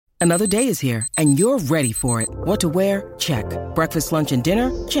Another day is here, and you're ready for it. What to wear? Check. Breakfast, lunch, and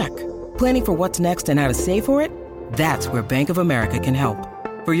dinner? Check. Planning for what's next and how to save for it? That's where Bank of America can help.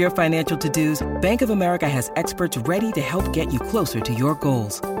 For your financial to-dos, Bank of America has experts ready to help get you closer to your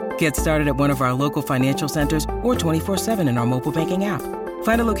goals. Get started at one of our local financial centers or 24/7 in our mobile banking app.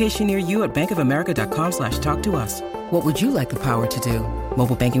 Find a location near you at bankofamerica.com/talktous. What would you like the power to do?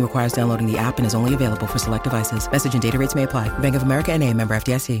 Mobile banking requires downloading the app and is only available for select devices. Message and data rates may apply. Bank of America N.A., member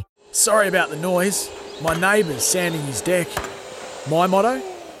FDIC. Sorry about the noise. My neighbour's sanding his deck. My motto?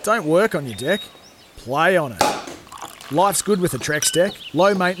 Don't work on your deck. Play on it. Life's good with a Trex deck.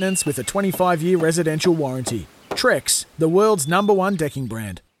 Low maintenance with a 25-year residential warranty. Trex, the world's #1 decking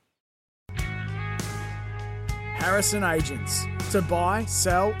brand. Harrison Agents. To buy,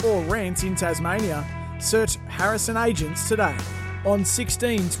 sell or rent in Tasmania, search Harrison Agents today. On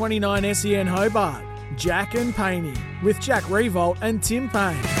 1629 SEN Hobart, Jack and Paney with Jack Revolt and Tim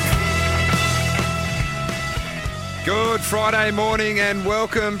Payne. Good Friday morning and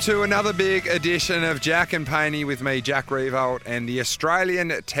welcome to another big edition of Jack and Paney with me, Jack Revolt, and the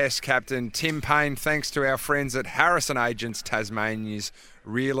Australian Test captain, Tim Payne, thanks to our friends at Harrison Agents, Tasmania's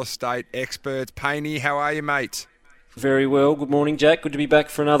real estate experts. Paney, how are you, mate? Very well. Good morning, Jack. Good to be back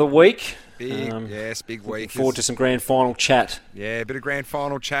for another week. Big week. Looking forward to some grand final chat. Yeah, a bit of grand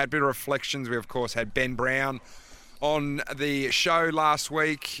final chat, bit of reflections. We, of course, had Ben Brown on the show last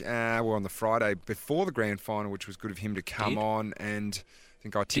week, on the Friday before the grand final, which was good of him to come on. And I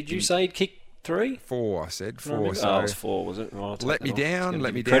think I tipped Did you say he'd kick 3? 4, I said. 4. No, So it was 4, was it? Oh, let me down.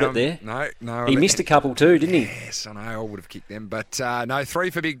 Credit there. No. He missed a couple too, didn't he? Yes, I know. I would have kicked them. But no, 3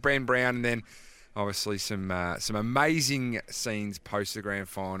 for big Ben Brown. And then obviously some amazing scenes post the grand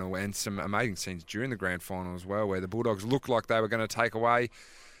final and some amazing scenes during the grand final as well, where the Bulldogs looked like they were going to take away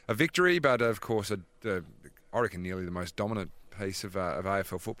a victory. But, of course, I reckon nearly the most dominant piece of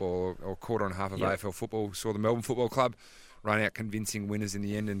AFL football, or quarter and a half of AFL football, saw the Melbourne Football Club run out convincing winners in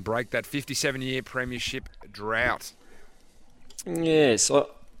the end and break that 57-year premiership drought. Yes,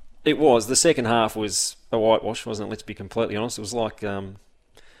 it was. The second half was a whitewash, wasn't it? Let's be completely honest. It was like,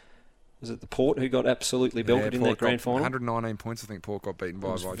 was it the Port who got absolutely belted in that grand final? 119 points, I think Port got beaten by.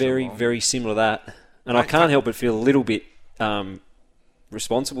 It was very, very similar to that. And I can't help but feel a little bit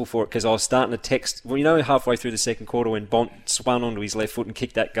responsible for it, because I was starting to text. Well, halfway through the second quarter when Bont spun onto his left foot and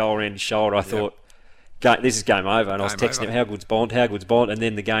kicked that goal around his shoulder, I thought, this is game over. And I was texting him, how good's Bont? And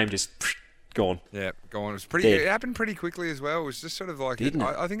then the game just gone. Yeah, gone. It happened pretty quickly as well. It was just sort of like,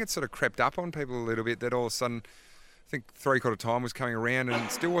 I think it sort of crept up on people a little bit, that all of a sudden, I think three-quarter time was coming around, and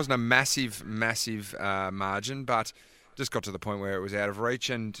it still wasn't a massive margin, but just got to the point where it was out of reach,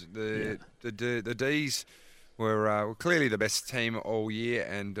 and the D's were clearly the best team all year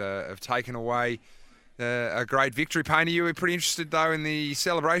and have taken away a great victory. Payne, you were pretty interested, though, in the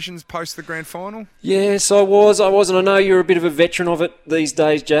celebrations post the grand final? Yes, I was, and I know you're a bit of a veteran of it these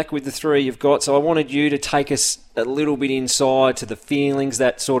days, Jack, with the 3 you've got, so I wanted you to take us a little bit inside to the feelings,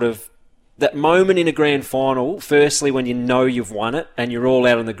 that moment in a grand final, firstly when you know you've won it and you're all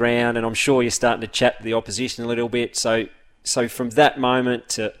out on the ground, and I'm sure you're starting to chat to the opposition a little bit, so from that moment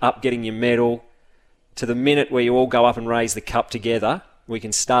to up getting your medal, to the minute where you all go up and raise the cup together, we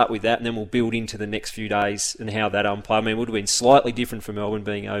can start with that, and then we'll build into the next few days and how that unplayed. I mean, it would have been slightly different for Melbourne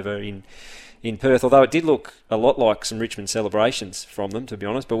being over in Perth, although it did look a lot like some Richmond celebrations from them, to be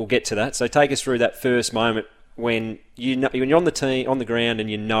honest, but we'll get to that. So take us through that first moment when you're on the ground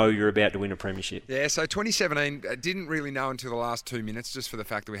and you know you're about to win a premiership. Yeah, so 2017, didn't really know until the last 2 minutes, just for the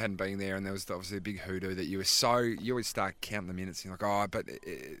fact that we hadn't been there, and there was obviously a big hoodoo that you always start counting the minutes, and you're like, but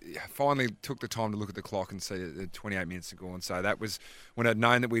finally took the time to look at the clock and see that 28 minutes had gone. So that was when I'd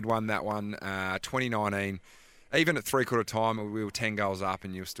known that we'd won that one, 2019. Even at three-quarter time, we were 10 goals up,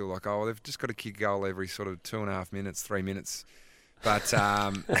 and you were still like, they've just got to kick a goal every sort of 2.5 minutes, 3 minutes. But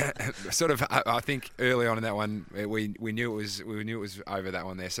I think early on in that one, we knew it was over that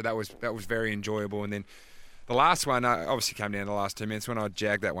one there. So that was very enjoyable. And then the last one obviously came down to the last 2 minutes when I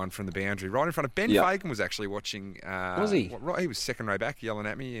jagged that one from the boundary right in front of Ben Fagan was actually watching. Was he? He was second row back yelling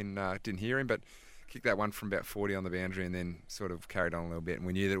at me and didn't hear him, but kicked that one from about 40 on the boundary and then sort of carried on a little bit. And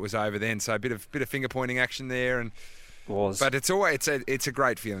we knew that it was over then. So a bit of finger pointing action there and. But it's a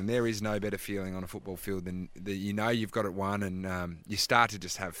great feeling. There is no better feeling on a football field than you've got it won, and you start to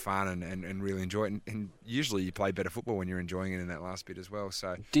just have fun and really enjoy it. And usually you play better football when you're enjoying it in that last bit as well.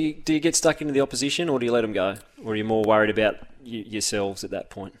 So do you get stuck into the opposition, or do you let them go, or are you more worried about yourselves at that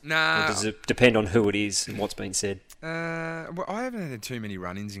point? Nah. Or does it depend on who it is and what's been said? Well, I haven't had too many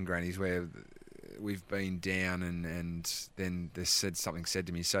run-ins in grannies where we've been down and then there's something said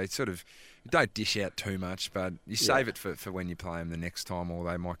to me. So it's sort of, don't dish out too much, but you save it for when you play them the next time, or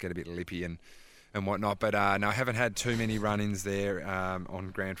they might get a bit lippy and whatnot. But no, I haven't had too many run-ins there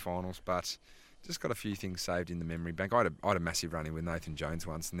on grand finals, but just got a few things saved in the memory bank. I had a massive run-in with Nathan Jones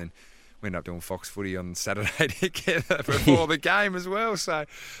once, and then we ended up doing Fox Footy on Saturday together before the game as well. So,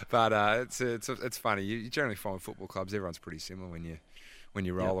 but it's funny. You generally find football clubs, everyone's pretty similar when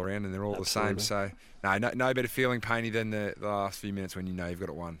you roll around, and they're all Absolutely. the same. So no better feeling, Painey, than the last few minutes when you know you've got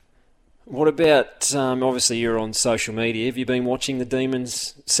it won. What about, obviously you're on social media, have you been watching the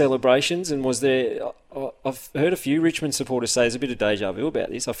Demons celebrations, and was there, I've heard a few Richmond supporters say there's a bit of deja vu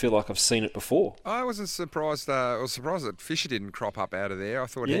about this. I feel like I've seen it before. I wasn't surprised. I was surprised that Fisher didn't crop up out of there. I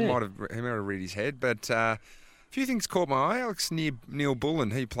thought he might have read his head, but a few things caught my eye. Alex Neil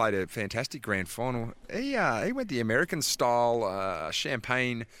Bullen, he played a fantastic grand final. He went the American style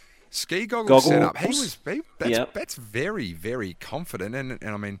champagne ski goggles setup. That's very, very confident, and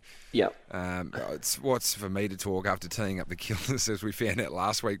I mean, it's what's for me to talk after teeing up the Killers, as we found out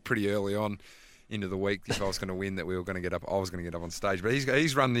last week, pretty early on into the week, if I was going to win, that we were going to get up. I was going to get up on stage, but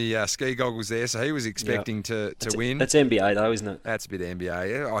he's run the ski goggles there, so he was expecting to win. That's NBA though, isn't it? That's a bit of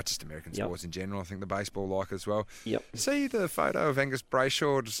NBA. Just American sports in general. I think the baseball like as well. Yep. See the photo of Angus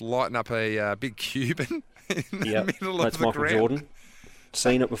Brayshaw just lighting up a big Cuban in the middle That's of the Michael ground. Jordan.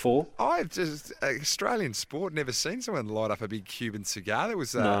 Seen it before? I've just Australian sport, never seen someone light up a big Cuban cigar.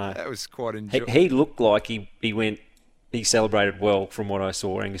 That was quite enjoyable. He looked like he celebrated well from what I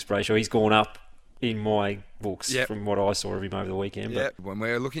saw. Angus Brayshaw, he's gone up in my books from what I saw of him over the weekend. Yeah, when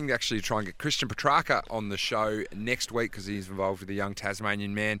we're looking to actually try and get Christian Petrarca on the show next week, because he's involved with the young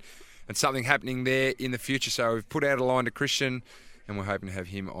Tasmanian man and something happening there in the future. So we've put out a line to Christian, and we're hoping to have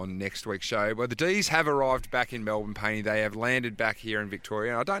him on next week's show. Well, the D's have arrived back in Melbourne, Painey. They have landed back here in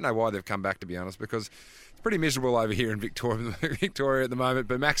Victoria, and I don't know why they've come back, to be honest, because it's pretty miserable over here in Victoria at the moment.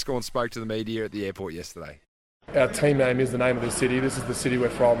 But Max Gawn spoke to the media at the airport yesterday. Our team name is the name of the city. This is the city we're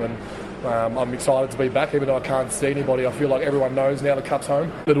from, and I'm excited to be back, even though I can't see anybody. I feel like everyone knows now the Cup's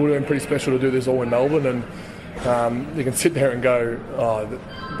home. It would have been pretty special to do this all in Melbourne, and you can sit there and go, oh,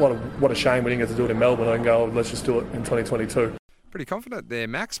 what a shame we didn't get to do it in Melbourne. I can go, let's just do it in 2022. Pretty confident there,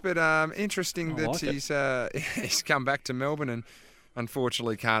 Max, but interesting that he's come back to Melbourne and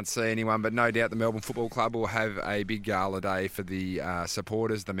unfortunately can't see anyone, but no doubt the Melbourne Football Club will have a big gala day for the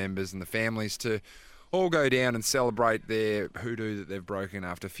supporters, the members and the families to all go down and celebrate their hoodoo that they've broken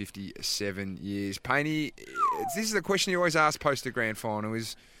after 57 years. Painey, this is the question you always ask post a grand final,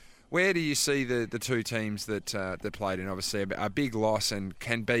 is where do you see the two teams that played in? Obviously a big loss, and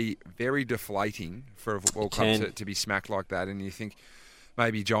can be very deflating for a football club to be smacked like that. And you think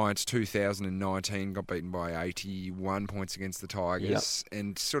maybe Giants 2019 got beaten by 81 points against the Tigers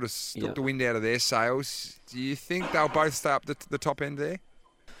and sort of took the wind out of their sails. Do you think they'll both stay up the top end there?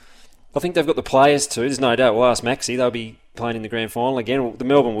 I think they've got the players too. There's no doubt. We'll ask Maxi. They'll be playing in the grand final again. The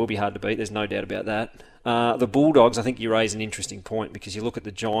Melbourne will be hard to beat. There's no doubt about that. The Bulldogs, I think you raise an interesting point, because you look at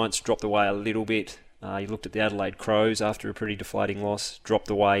the Giants, dropped away a little bit. You looked at the Adelaide Crows after a pretty deflating loss, dropped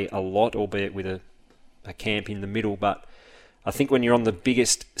away a lot, albeit with a camp in the middle. But I think when you're on the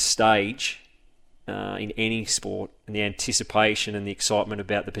biggest stage in any sport, and the anticipation and the excitement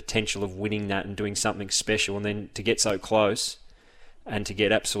about the potential of winning that and doing something special, and then to get so close and to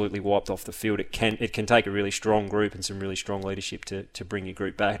get absolutely wiped off the field, it can take a really strong group and some really strong leadership to bring your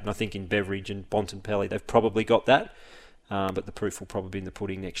group back. And I think in Beveridge and Bontempelli, they've probably got that, but the proof will probably be in the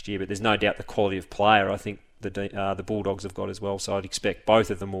pudding next year. But there's no doubt the quality of player I think the Bulldogs have got as well, so I'd expect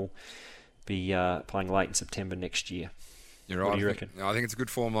both of them will be playing late in September next year. You're right. What do you reckon? I think it's a good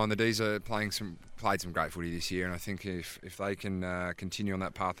form line. The D's are played some great footy this year, and I think if they can continue on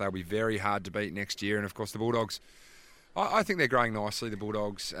that path, they'll be very hard to beat next year. And of course the Bulldogs, I think they're growing nicely, the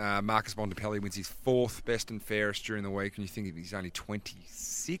Bulldogs. Marcus Bontempelli wins his fourth best and fairest during the week, and you think he's only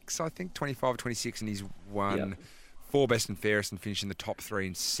 26, I think, 25 or 26, and he's won 4 best and fairest and finished in the top 3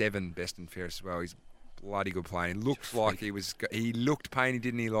 and 7 best and fairest as well. He's bloody good playing. Looked like he looked Painey,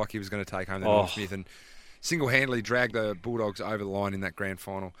 didn't he, like he was going to take home the Norm Smith, and single-handedly dragged the Bulldogs over the line in that grand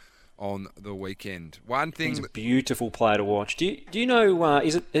final on the weekend. One thing, he's a beautiful player to watch. Do you know,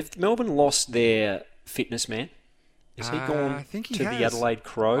 if Melbourne lost their fitness man? Has he gone the Adelaide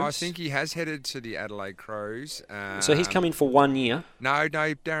Crows? I think he has headed to the Adelaide Crows. So he's come in for 1 year? No,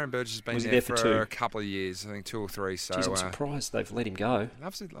 Darren Burgess has been there for a couple of years, I think 2 or 3. So Jeez, I'm surprised they've let him go.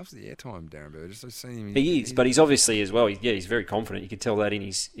 Loves the airtime, Darren Burgess. I've seen him. He is, but he's obviously as well. He's very confident. You could tell that in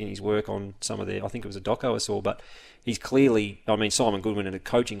his work on some of I think it was a doco I saw, but he's clearly. I mean, Simon Goodwin and the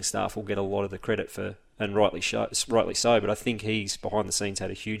coaching staff will get a lot of the credit for, and rightly so. But I think he's behind the scenes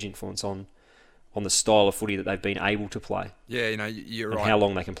had a huge influence on on the style of footy that they've been able to play. Yeah, you're and right. how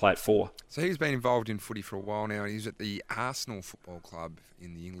long they can play it for. So he's been involved in footy for a while now. He's at the Arsenal Football Club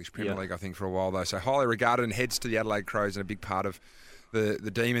in the English Premier League, I think, for a while, though. So highly regarded, and heads to the Adelaide Crows and a big part of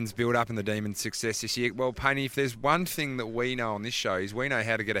the Demons' build-up and the Demons' success this year. Well, Paney, if there's one thing that we know on this show is we know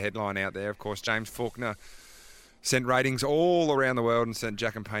how to get a headline out there. Of course, James Faulkner sent ratings all around the world and sent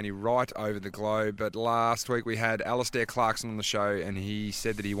Jack and Paney right over the globe. But last week we had Alistair Clarkson on the show, and he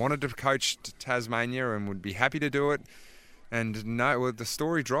said that he wanted to coach Tasmania and would be happy to do it. And no, the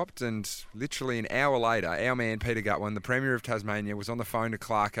story dropped, and literally an hour later, our man Peter Gutwin, the Premier of Tasmania, was on the phone to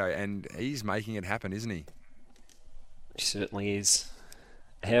Clarko, and he's making it happen, isn't he? He certainly is.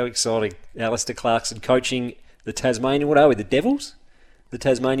 How exciting. Alistair Clarkson coaching the Tasmanian, what are we, the Devils? The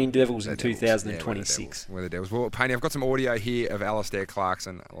Tasmanian Devils in 2026. We're the Devils. Well, Paney, I've got some audio here of Alistair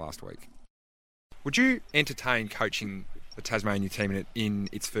Clarkson last week. Would you entertain coaching the Tasmanian team in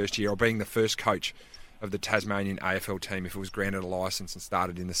its first year, or being the first coach of the Tasmanian AFL team if it was granted a licence and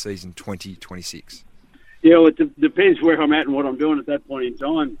started in the season 2026? Yeah, well, it depends where I'm at and what I'm doing at that point in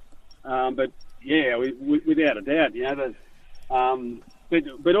time. But yeah, without a doubt,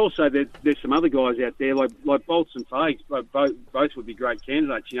 But also there's some other guys out there like Bolts and Fags. Both would be great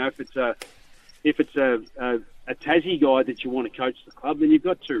candidates. If it's a Tassie guy that you want to coach the club, then you've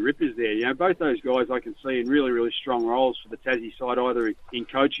got two rippers there. Both those guys I can see in really, really strong roles for the Tassie side, either in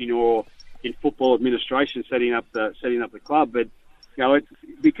coaching or in football administration, setting up the club. But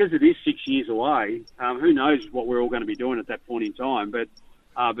because it is 6 years away, who knows what we're all going to be doing at that point in time. But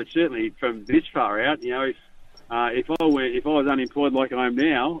certainly from this far out, if I was unemployed like I am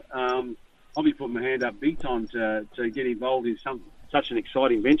now, I'll be putting my hand up big time to get involved in such an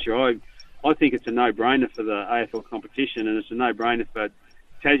exciting venture. I think it's a no-brainer for the AFL competition, and it's a no-brainer for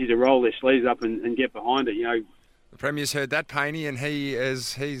Tassie to roll their sleeves up and get behind it. The Premier's heard that, Paney, and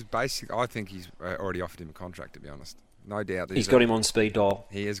he's basically, I think he's already offered him a contract, to be honest. No doubt. He's got him on speed dial.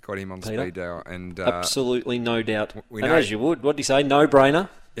 He has got him on Peter. speed dial. And absolutely no doubt. We and know. as you would, what did he say? No-brainer.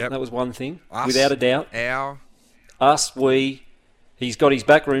 Yep. That was one thing. Us, without a doubt. He's got his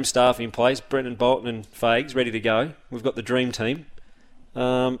backroom staff in place, Brendan Bolton and Fags, ready to go. We've got the dream team.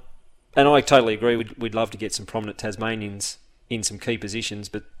 And I totally agree. We'd love to get some prominent Tasmanians in some key positions,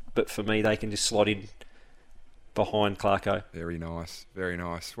 but for me, they can just slot in behind Clarko. Very nice, very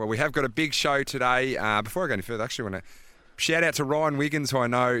nice. Well, we have got a big show today. Before I go any further, actually, I want to shout out to Ryan Wiggins, who I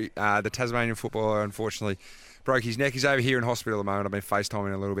know, the Tasmanian footballer, unfortunately broke his neck. He's over here in hospital at the moment. I've been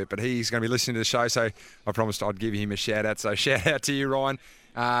FaceTiming a little bit, but he's going to be listening to the show, so I promised I'd give him a shout out. So shout out to you, Ryan.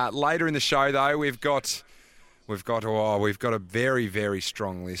 Later in the show, though, we've got a very, very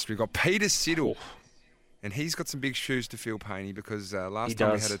strong list. We've got Peter Siddle, and he's got some big shoes to fill, Paney, because last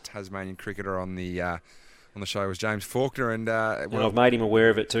time we had a Tasmanian cricketer on the show was James Faulkner, and I've made him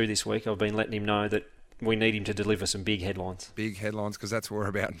aware of it too this week. I've been letting him know that we need him to deliver some big headlines. Big headlines, because that's what we're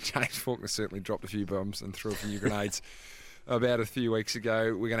about. James Faulkner certainly dropped a few bombs and threw a few grenades about a few weeks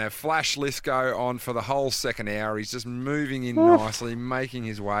ago. We're going to have Flash Lithgow on for the whole second hour. He's just moving in nicely, making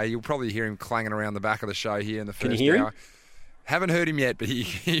his way. You'll probably hear him clanging around the back of the show here in the first hour. Can you hear him? Haven't heard him yet, but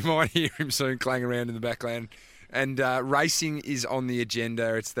you might hear him soon clanging around in the background. And racing is on the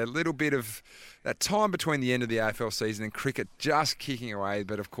agenda. It's that little bit of that time between the end of the AFL season and cricket just kicking away.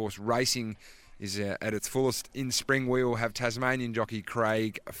 But, of course, racing is at its fullest in spring. We will have Tasmanian jockey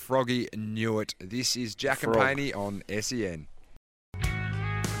Craig Froggy Newitt. This is Jack and Paney on SEN.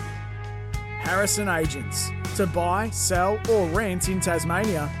 Harrison Agents. To buy, sell or rent in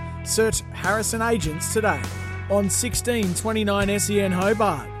Tasmania, search Harrison Agents today on 1629 SEN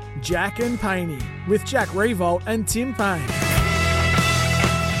Hobart. Jack and Paney with Jack Revolt and Tim Payne.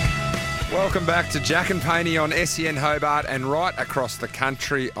 Welcome back to Jack and Paney on SEN Hobart and right across the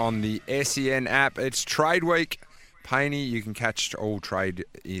country on the SEN app. It's Trade Week. Paney, you can catch all trade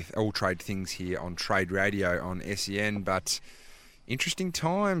things here on Trade Radio on SEN, but interesting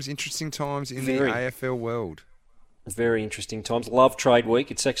times in the AFL world. Very interesting times. Love Trade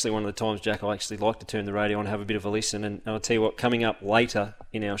Week. It's actually one of the times, Jack, I actually like to turn the radio on and have a bit of a listen. And I'll tell you what, coming up later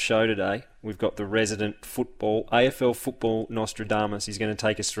in our show today, we've got the resident AFL football Nostradamus. He's going to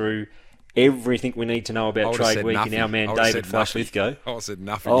take us through everything we need to know about Trade Week in our man David Flash Lithgow. I said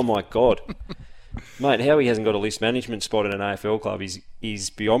nothing. Oh, my God. Mate, how he hasn't got a list management spot in an AFL club is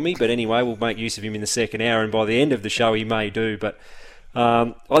beyond me. But anyway, we'll make use of him in the second hour. And by the end of the show, he may do. But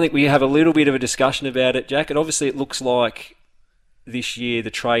I think we have a little bit of a discussion about it, Jack. And obviously it looks like this year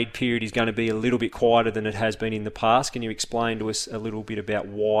the trade period is going to be a little bit quieter than it has been in the past. Can you explain to us a little bit about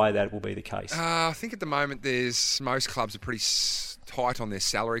why that will be the case? I think at the moment most clubs are pretty tight on their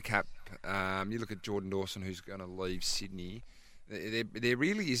salary cap. You look at Jordan Dawson, who's going to leave Sydney. there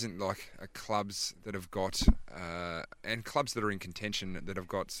really isn't like clubs that have got and clubs that are in contention that have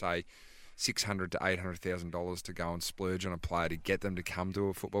got, say, $600,000 to $800,000 to go and splurge on a player to get them to come to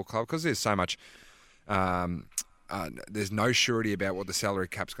a football club, because there's so much. There's no surety about what the salary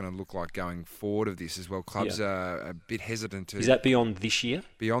cap's going to look like going forward of this as well. Clubs are a bit hesitant to. Is that beyond this year?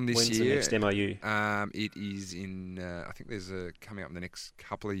 Beyond this year. When's the next MOU? It is in. I think there's coming up in the next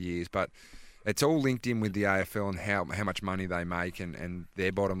couple of years, but it's all linked in with the AFL and how much money they make and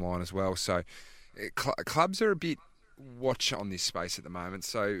their bottom line as well. So clubs are a bit watch on this space at the moment.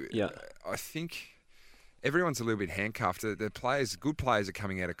 So I think everyone's a little bit handcuffed. The players, good players, are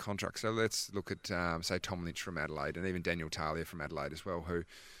coming out of contract. So let's look at, say, Tom Lynch from Adelaide and even Daniel Talia from Adelaide as well, who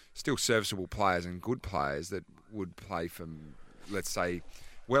still serviceable players and good players that would play for, let's say,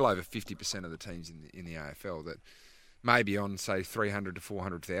 well over 50% of the teams in the AFL that may be on, say, 300 to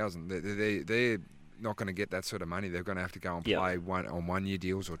 400,000. They're not going to get that sort of money. They're going to have to go and play on 1 year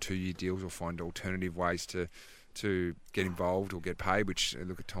deals or 2 year deals or find alternative ways to get involved or get paid, which,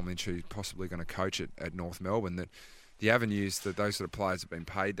 look at Tom Lynch, who's possibly going to coach at North Melbourne, that the avenues that those sort of players have been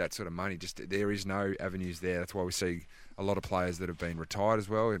paid that sort of money, just there is no avenues there. That's why we see a lot of players that have been retired as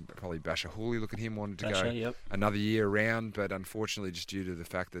well. And probably Basher Hooley, look at him, wanted to go another year around, but unfortunately just due to the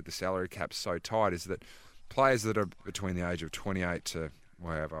fact that the salary cap's so tight, is that players that are between the age of 28 to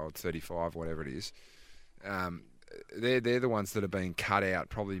whatever, old 35, whatever it is, they're the ones that are being cut out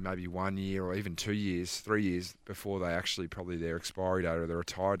probably maybe 1 year or even 2 years, 3 years before they actually probably their expiry date or their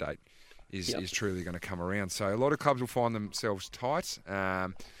retire date is truly going to come around. So a lot of clubs will find themselves tight.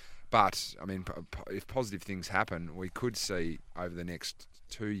 But, I mean, if positive things happen, we could see over the next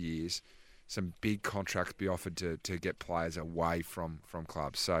 2 years some big contracts be offered to get players away from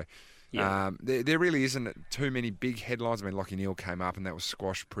clubs. So there really isn't too many big headlines. I mean, Lachie Neale came up and that was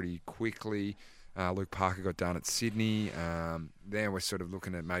squashed pretty quickly. Luke Parker got done at Sydney. Then we're sort of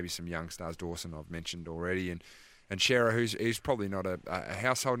looking at maybe some young stars. Dawson I've mentioned already, and Shearer, who's probably not a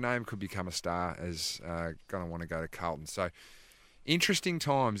household name, could become a star, is going to want to go to Carlton. So interesting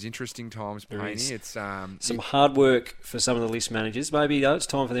times, Paney. It's some hard work for some of the list managers. Maybe though it's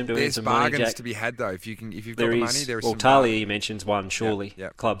time for them to earn some money. There's bargains Jack. to be had though. If you've got the money, there is. Well, Talia mentions one. Surely,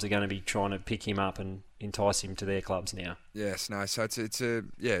 Yep. Clubs are going to be trying to pick him up and entice him to their clubs now. Yes, no. So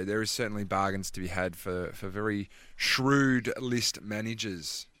there is certainly bargains to be had for very shrewd list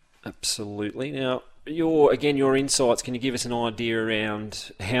managers. Absolutely. Now, your insights. Can you give us an idea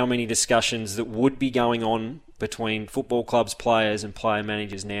around how many discussions that would be going on between football clubs, players and player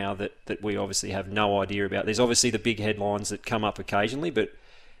managers now that we obviously have no idea about? There's obviously the big headlines that come up occasionally, but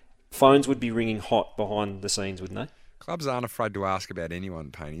phones would be ringing hot behind the scenes, wouldn't they? Clubs aren't afraid to ask about anyone,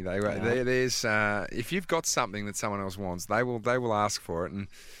 Paney. There's if you've got something that someone else wants, they will ask for it. And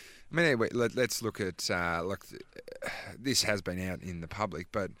I mean, anyway, let's look at this has been out in the public,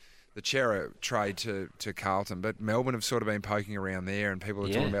 but the Chera trade to Carlton, but Melbourne have sort of been poking around there, and people are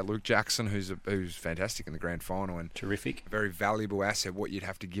talking about Luke Jackson, who's fantastic in the grand final and terrific, a very valuable asset. What you'd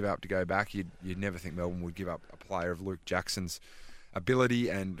have to give up to go back, you'd never think Melbourne would give up a player of Luke Jackson's ability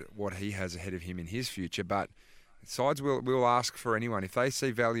and what he has ahead of him in his future, but sides will ask for anyone. If they see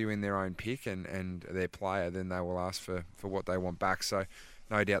value in their own pick and their player, then they will ask for what they want back. So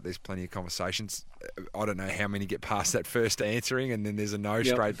no doubt there's plenty of conversations. I don't know how many get past that first answering and then there's a no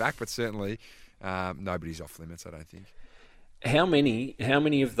straight back, but certainly nobody's off limits, I don't think. How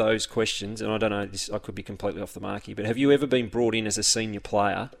many of those questions, and I don't know, I could be completely off the mark here, but have you ever been brought in as a senior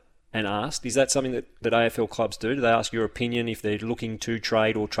player and asked? Is that something that AFL clubs do? Do they ask your opinion if they're looking to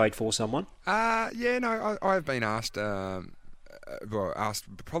trade or trade for someone? I've been asked, asked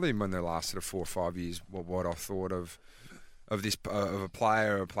probably when the last sort of 4 or 5 years what I thought of a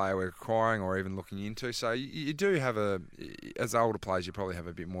player we're acquiring or even looking into. So you do have as older players, you probably have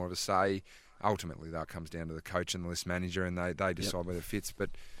a bit more of a say. Ultimately, that comes down to the coach and the list manager, and they decide whether it fits. But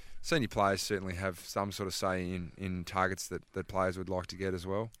senior players certainly have some sort of say in targets that players would like to get as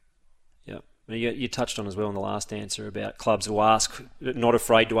well. Yep. You touched on as well in the last answer about clubs who ask, not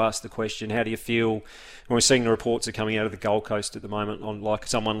afraid to ask the question. How do you feel when we're seeing the reports are coming out of the Gold Coast at the moment on like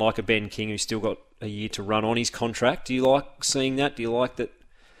someone like a Ben King who's still got a year to run on his contract? Do you like seeing that? Do you like that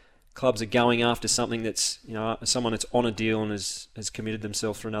clubs are going after something that's, someone that's on a deal and has committed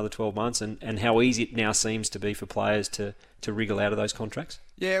themselves for another 12 months and how easy it now seems to be for players to wriggle out of those contracts?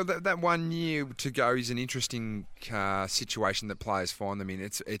 Yeah, that 1 year to go is an interesting situation that players find them in.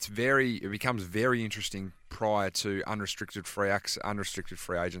 It becomes very interesting prior to unrestricted free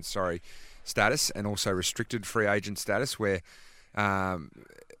agent status and also restricted free agent status, where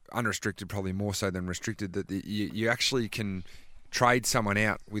unrestricted probably more so than restricted, that you actually can trade someone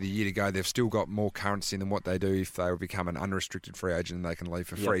out with a year to go, they've still got more currency than what they do if they become an unrestricted free agent and they can leave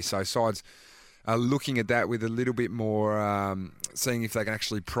for free. So sides are looking at that with a little bit more, seeing if they can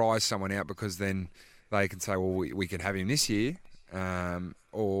actually prize someone out, because then they can say, well, we can have him this year,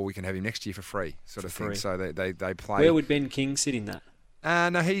 or we can have him next year for free, sort of thing. So they play. Where would Ben King sit in that?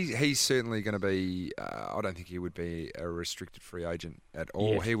 No, he's certainly going to be. I don't think he would be a restricted free agent at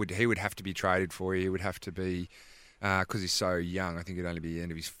all. Yeah. He would have to be traded for you. He would have to be, because he's so young. I think it'd only be the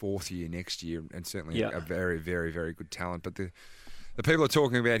end of his 4th year next year, and certainly a very, very, very good talent. But the people are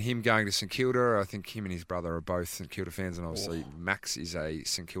talking about him going to St Kilda. I think him and his brother are both St Kilda fans, and obviously Max is a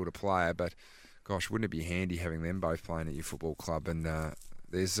St Kilda player. But gosh, wouldn't it be handy having them both playing at your football club? And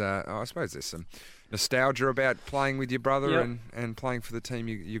there's, I suppose, there's some nostalgia about playing with your brother and playing for the team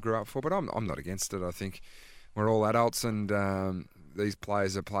you grew up for. But I'm not against it. I think we're all adults, and these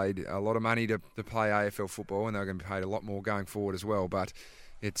players have paid a lot of money to play AFL football, and they're going to be paid a lot more going forward as well. But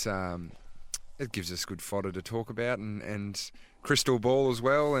it gives us good fodder to talk about, and crystal ball as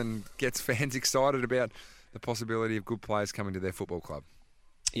well, and gets fans excited about the possibility of good players coming to their football club.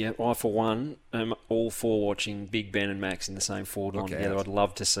 Yeah, I, for one, am all for watching Big Ben and Max in the same forward line together. I'd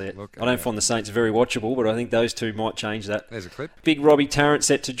love to see it. I don't find the Saints very watchable, but I think those two might change that. There's a clip. Big Robbie Tarrant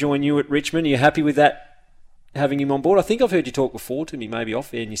set to join you at Richmond. Are you happy with that, having him on board? I think I've heard you talk before to me, maybe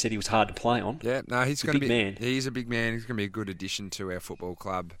off air, and you said he was hard to play on. Yeah, no, he's going to be... man. He's a big man. He's going to be a good addition to our football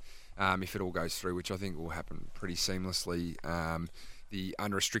club if it all goes through, which I think will happen pretty seamlessly. The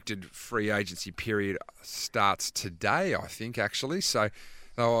unrestricted free agency period starts today, I think, actually. So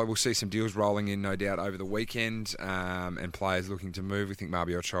we'll see some deals rolling in, no doubt, over the weekend, and players looking to move. We think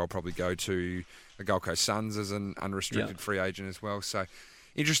Mabior Choi will probably go to the Gold Coast Suns as an unrestricted free agent as well. So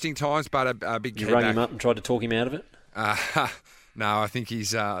interesting times, but a big. You rang him up and tried to talk him out of it? No, I think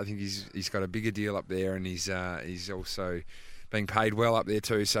he's got a bigger deal up there, and he's also being paid well up there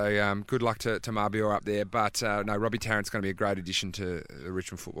too. So good luck to Mabior up there. But no, Robbie Tarrant's going to be a great addition to the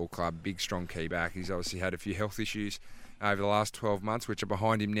Richmond Football Club. Big, strong key back. He's obviously had a few health issues over the last 12 months, which are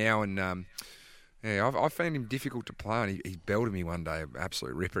behind him now. And I found him difficult to play on. He belted me one day,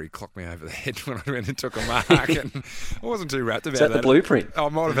 absolute ripper. He clocked me over the head when I went and took a mark. And I wasn't too rapt about that. Is that the blueprint? I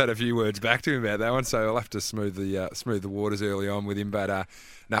might have had a few words back to him about that one, so I'll have to smooth the waters early on with him. But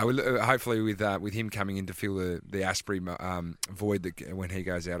no, hopefully with him coming in to fill the Asprey void that when he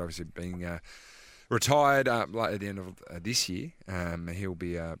goes out, obviously being retired at the end of this year, he'll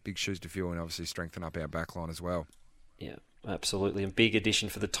be big shoes to fill, and obviously strengthen up our backline as well. Yeah, absolutely. And big addition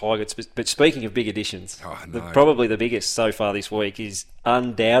for the Tigers. But speaking of big additions, no. Probably the biggest so far this week is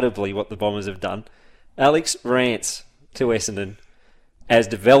undoubtedly what the Bombers have done. Alex Rance to Essendon as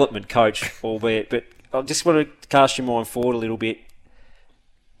development coach, albeit. But I just want to cast your mind forward a little bit.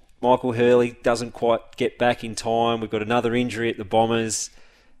 Michael Hurley doesn't quite get back in time. We've got another injury at the Bombers.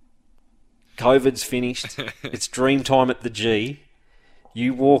 COVID's finished. It's dream time at the G.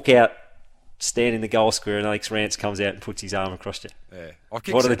 You walk out, stand in the goal square, and Alex Rance comes out and puts his arm across you. Yeah.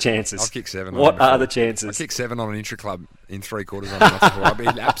 What are the chances? I'll kick 7. What are the chances? I'll kick 7 on an intra-club in 3/4 on the I'll be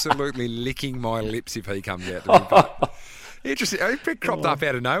absolutely licking my lips if he comes out. Interesting. It cropped up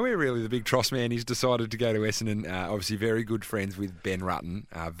out of nowhere, really, the big Tross man. He's decided to go to Essendon. Obviously, very good friends with Ben Rutten.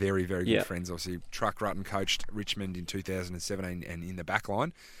 Very, very good friends. Obviously, Truck Rutten coached Richmond in 2017 and in the back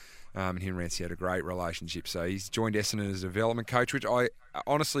line. And him and Rancy had a great relationship. So he's joined Essendon as a development coach, which I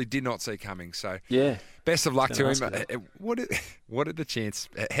honestly did not see coming. So best of luck to him. What are the chances?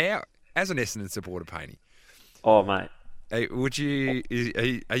 How, as an Essendon supporter, Painey? Oh, mate. Would you?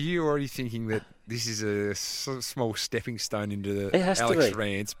 Are you already thinking that this is a small stepping stone into Alex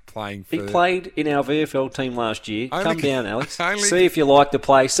Rance playing for... He played in our VFL team last year. Come down, Alex. See if you like the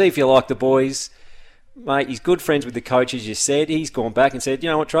play. See if you like the boys. Mate, he's good friends with the coach, as you said. He's gone back and said, you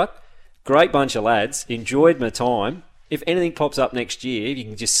know what, Truck? Great bunch of lads. Enjoyed my time. If anything pops up next year, if you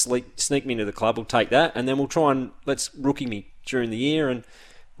can just sneak me into the club, we'll take that. And then we'll try and let's rookie me during the year. And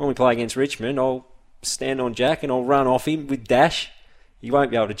when we play against Richmond, I'll stand on Jack and I'll run off him with dash. He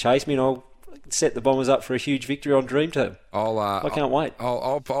won't be able to chase me, and I'll set the Bombers up for a huge victory on Dream Team. I can't wait.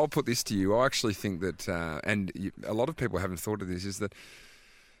 I'll put this to you. I actually think that, a lot of people haven't thought of this, is that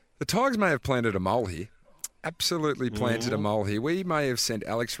the Tigers may have planted a mole here. Absolutely planted a mole here. We may have sent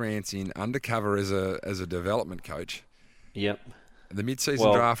Alex Rance in undercover as a development coach. Yep. The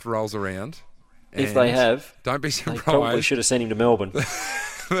mid-season draft rolls around. If they have, don't be surprised. They probably should have sent him to Melbourne.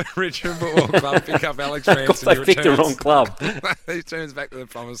 The Richmond Football Club pick up Alex Rance. They picked the wrong club. He returns back to the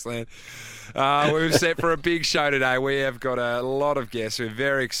promised land. We're set for a big show today. We have got a lot of guests. We're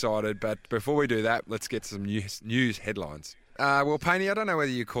very excited. But before we do that, let's get some news headlines. Well, Paney, I don't know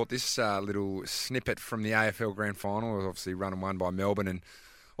whether you caught this little snippet from the AFL Grand Final. It was obviously run and won by Melbourne and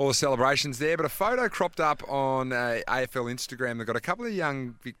all the celebrations there. But a photo cropped up on AFL Instagram that got a couple of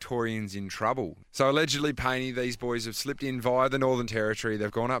young Victorians in trouble. So allegedly, Paney, these boys have slipped in via the Northern Territory.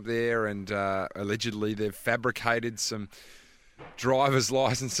 They've gone up there and allegedly they've fabricated some driver's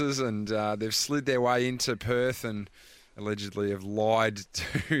licences and they've slid their way into Perth and allegedly have lied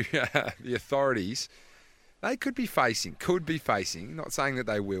to the authorities. They could be facing, not saying that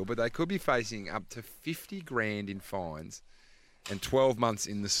they will, but they could be facing up to 50 grand in fines and 12 months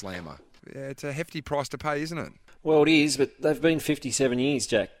in the slammer. Yeah, it's a hefty price to pay, isn't it? Well, it is, but they've been 57 years,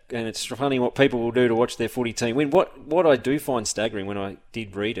 Jack, and it's funny what people will do to watch their footy team win. What I do find staggering when I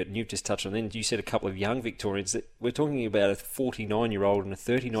did read it, and you've just touched on it, you said a couple of young Victorians, that we're talking about a 49-year-old and a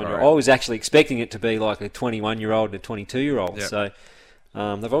 39-year-old. I was actually expecting it to be like a 21-year-old and a 22-year-old. Yep. So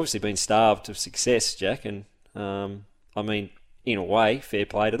they've obviously been starved of success, Jack, and I mean, in a way, fair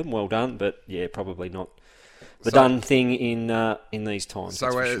play to them, well done, but yeah, probably not the done thing in these times. So,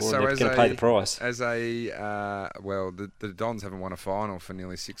 that's for sure. They're going to pay the price. The Dons haven't won a final for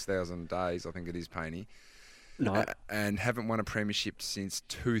nearly 6,000 days, I think it is, Paney. No. And haven't won a premiership since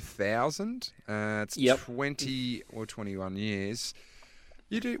 2000. It's 20 or 21 years.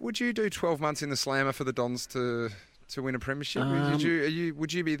 Would you do 12 months in the slammer for the Dons to win a premiership?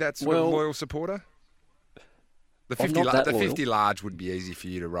 Would you be that sort of loyal supporter? The 50 large would be easy for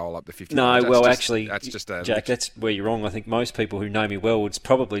you to roll up the 50 large. No, Jack, that's where you're wrong. I think most people who know me well would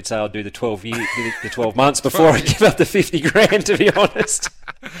probably say I'll do the 12 months before I give up the 50 grand, to be honest.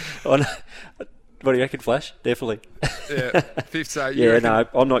 What do you reckon, Flash? Definitely. Yeah.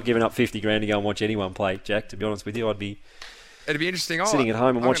 I'm not giving up 50 grand to go and watch anyone play, Jack, to be honest with you. I'd be... It'd be interesting. Sitting at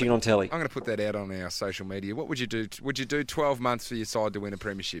home and watching it on telly. I'm going to put that out on our social media. What would you do? Would you do 12 months for your side to win a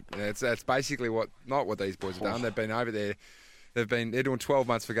premiership? That's basically not what these boys have done. They've been over there. They're doing 12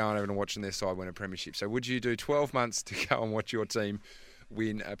 months for going over and watching their side win a premiership. So would you do 12 months to go and watch your team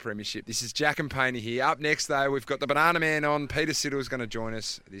win a premiership? This is Jack and Paney here. Up next, though, we've got the Banana Man on. Peter Siddle is going to join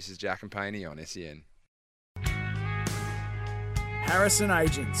us. This is Jack and Paney on SEN. Harrison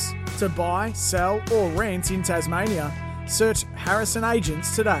Agents. To buy, sell or rent in Tasmania, search Harrison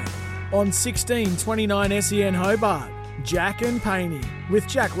Agents today on 1629 SEN Hobart. Jack and Paney with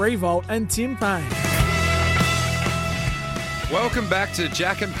Jack Revolt and Tim Payne. Welcome back to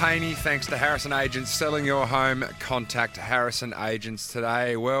Jack and Paney. Thanks to Harrison Agents. Selling your home, contact Harrison Agents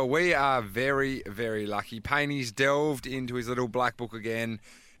today. Well, we are very, very lucky. Paney's delved into his little black book again,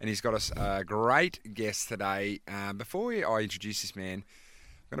 and he's got us a great guest today. Before I introduce this man,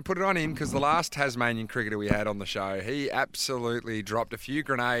 I'm going to put it on him because the last Tasmanian cricketer we had on the show, he absolutely dropped a few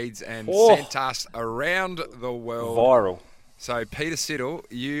grenades and sent us around the world. Viral. So, Peter Siddle,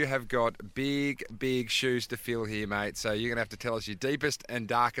 you have got big, big shoes to fill here, mate. So, you're going to have to tell us your deepest and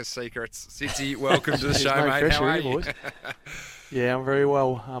darkest secrets. Sitzy, welcome to the show, no mate. How are you? Boys. Yeah, I'm very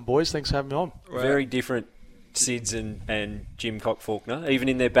well, boys. Thanks for having me on. Well, very different Sids and Jim Cock-Faulkner. Even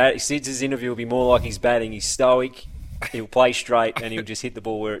in their Sids' interview will be more like he's batting. He's stoic. He'll play straight and he'll just hit the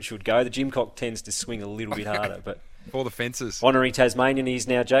ball where it should go. The Jim Cock tends to swing a little bit harder, but for the fences. Honorary Tasmanian he is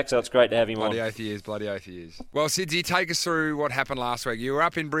now, Jack, so it's great to have him bloody on. Bloody oath he is. Well, Sidsy, take us through what happened last week. You were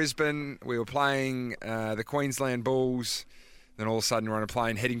up in Brisbane. We were playing the Queensland Bulls. Then all of a sudden you're on a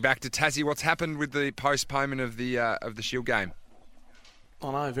plane heading back to Tassie. What's happened with the postponement of the Shield game?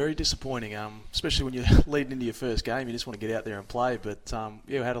 I know, very disappointing, especially when you're leading into your first game. You just want to get out there and play. But,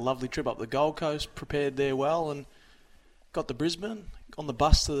 we had a lovely trip up the Gold Coast, prepared there well, and got to Brisbane, on the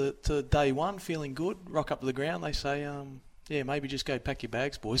bus to day one, feeling good. Rock up to the ground. They say, maybe just go pack your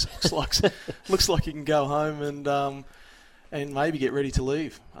bags, boys. Looks like you can go home and maybe get ready to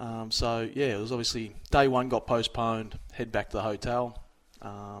leave. It was obviously day one got postponed. Head back to the hotel,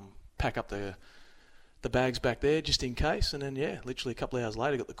 pack up the bags back there just in case. And then, literally a couple of hours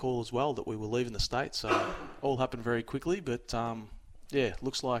later, got the call as well that we were leaving the States. So all happened very quickly. But,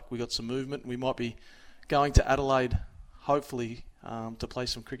 looks like we got some movement. We might be going to Adelaide, hopefully, to play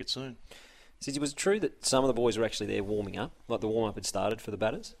some cricket soon. So was it true that some of the boys were actually there warming up? Like the warm-up had started for the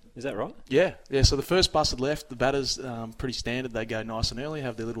batters? Is that right? Yeah. So the first bus had left. The batters, pretty standard. They go nice and early,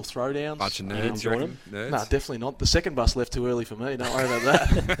 have their little throwdowns. Bunch of nerds, join them? Nerds? No, definitely not. The second bus left too early for me. Don't worry about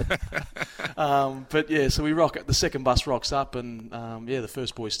that. So we rock. The second bus rocks up, and the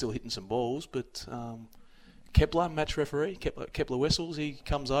first boy's still hitting some balls. But Kepler, match referee, Kepler Wessels, he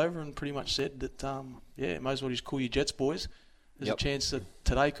comes over and pretty much said that, might as well just cool your jets, boys. There's a chance that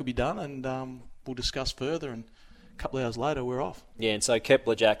today could be done, and we'll discuss further. And a couple of hours later, we're off. Yeah, and so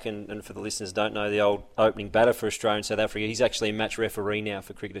Kepler, Jack, and for the listeners don't know, the old opening batter for Australia and South Africa, he's actually a match referee now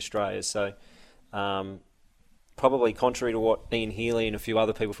for Cricket Australia. So probably contrary to what Ian Healy and a few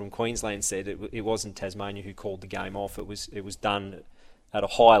other people from Queensland said, it wasn't Tasmania who called the game off. It was done at a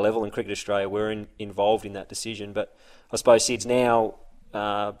higher level, and Cricket Australia were involved in that decision. But I suppose, Sid's, now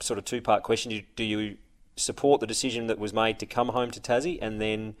sort of two-part question. Do you support the decision that was made to come home to Tassie, and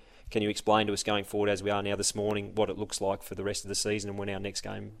then can you explain to us going forward, as we are now this morning, what it looks like for the rest of the season and when our next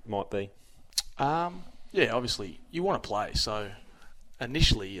game might be? Yeah, obviously you want to play, so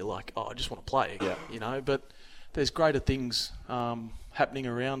initially you're like, I just want to play, but there's greater things happening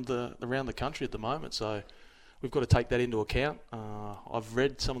around the country at the moment, so we've got to take that into account. I've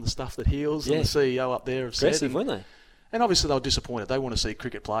read some of the stuff that Heels and the CEO up there have said. Aggressive, weren't they? And obviously they were disappointed. They want to see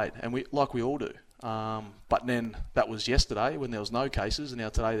cricket played, and we all do. But then that was yesterday when there was no cases, and now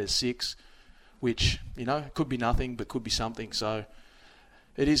today there's 6, which, could be nothing but could be something. So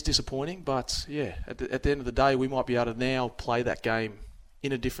it is disappointing, but yeah, at the end of the day, we might be able to now play that game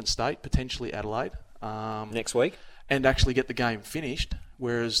in a different state, potentially Adelaide. Next week? And actually get the game finished,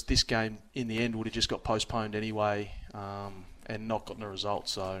 whereas this game in the end would have just got postponed anyway and not gotten a result.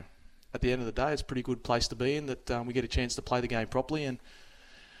 So at the end of the day, it's a pretty good place to be in, that we get a chance to play the game properly, and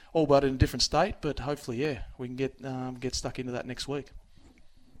all but in a different state, but hopefully, we can get stuck into that next week.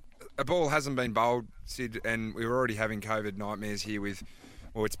 A ball hasn't been bowled, Sid, and we're already having COVID nightmares here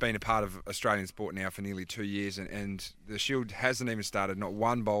it's been a part of Australian sport now for nearly 2 years, and the Shield hasn't even started. Not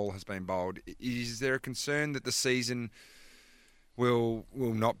one ball has been bowled. Is there a concern that the season will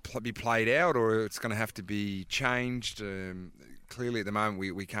not be played out, or it's going to have to be changed? Clearly, at the moment,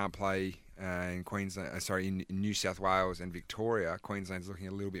 we can't play in Queensland. In New South Wales and Victoria. Queensland's looking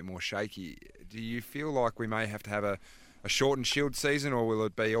a little bit more shaky. Do you feel like we may have to have a shortened Shield season, or will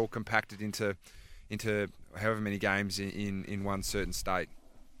it be all compacted into however many games in one certain state?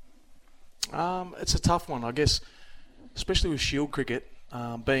 It's a tough one, I guess, especially with Shield cricket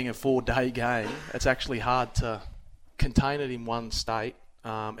being a 4-day game. It's actually hard to contain it in one state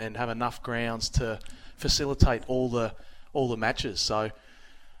and have enough grounds to facilitate all the matches. So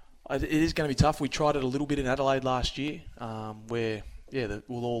it is going to be tough. We tried it a little bit in Adelaide last year, where we're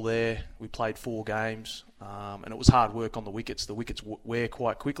all there. We played 4 games, and it was hard work on the wickets. The wickets wear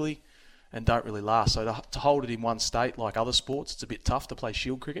quite quickly and don't really last. So to hold it in one state, like other sports, it's a bit tough to play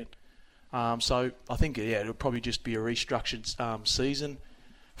Shield cricket. So I think, it'll probably just be a restructured season.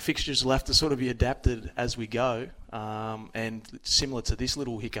 Fixtures will have to sort of be adapted as we go, and similar to this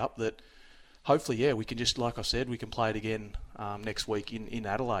little hiccup, that hopefully, we can just, like I said, we can play it again next week in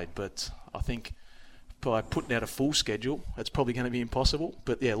Adelaide. But I think by putting out a full schedule, it's probably going to be impossible.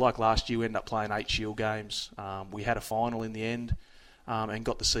 But like last year, we ended up playing 8 Shield games. We had a final in the end, and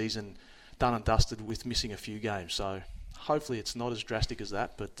got the season done and dusted with missing a few games. So hopefully it's not as drastic as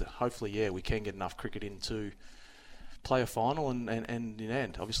that, but hopefully, we can get enough cricket in to play a final and in the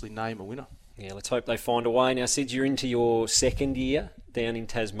end, obviously name a winner. Yeah, let's hope they find a way. Now, Sid, you're into your second year down in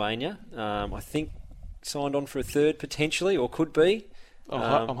Tasmania. I think signed on for a third potentially, or could be.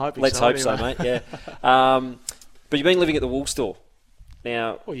 I'm hoping let's so. Let's hope anyway. so, mate, yeah. But you've been living at the Wool Store.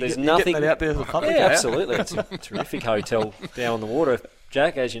 Now, there's nothing... That out there for the public. Yeah, absolutely. It's a terrific hotel down on the water,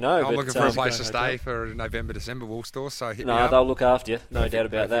 Jack, as you know. I'm looking for a place to stay for November, December, Wool Store, so hit me up. They'll look after you, no doubt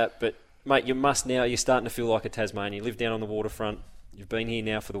about that. But, mate, you're starting to feel like a Tasmanian. You live down on the waterfront. You've been here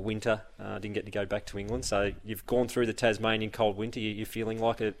now for the winter. Didn't get to go back to England, so you've gone through the Tasmanian cold winter. You're feeling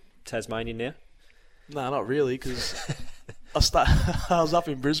like a Tasmanian now? No, not really, because I was up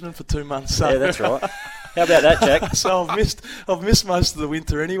in Brisbane for 2 months. So. Yeah, that's right. How about that, Jack? So I've missed most of the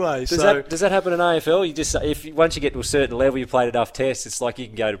winter anyway. Does that happen in AFL? You just once you get to a certain level, you played enough tests. It's like you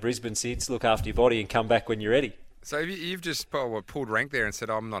can go to Brisbane, Sids, look after your body, and come back when you're ready. So you've just pulled rank there and said,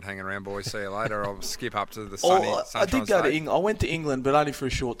 I'm not hanging around, boys. See you later. I'll skip up to the sunny. I did go to England. I went to England, but only for a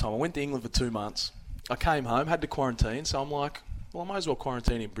short time. I went to England for 2 months. I came home, had to quarantine, so I'm like, well, I might as well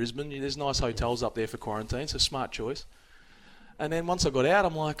quarantine in Brisbane. There's nice hotels up there for quarantine, so smart choice. And then once I got out,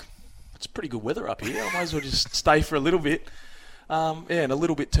 I'm like, it's pretty good weather up here. I might as well just stay for a little bit. And a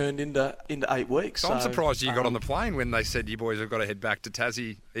little bit turned into 8 weeks. So I'm surprised you got on the plane when they said you boys have got to head back to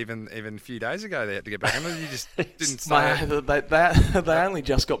Tassie even a few days ago. They had to get back. You just didn't stay. They only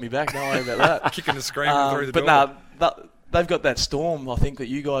just got me back. Don't worry about that. Kicking and screaming through the door. But no, they've got that storm, I think, that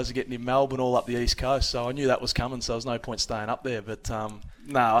you guys are getting in Melbourne all up the East Coast. So I knew that was coming, so there was no point staying up there. But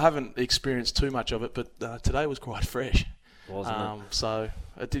no, I haven't experienced too much of it. But today was quite fresh. Wasn't it? So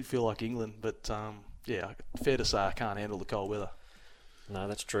it did feel like England. But fair to say I can't handle the cold weather. No,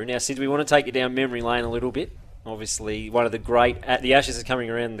 that's true. Now, Sid, we want to take you down memory lane a little bit. Obviously, one of the the Ashes is coming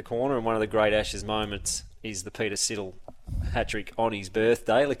around the corner, and one of the great Ashes moments is the Peter Siddle hat-trick on his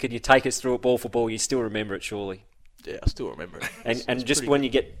birthday. Can you take us through it ball for ball? You still remember it, surely? Yeah, I still remember it. And just when you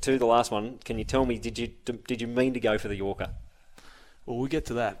get to the last one, can you tell me, did you mean to go for the Yorker? Well, we'll get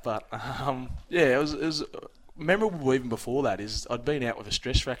to that, but it was memorable even before that. Is I'd been out with a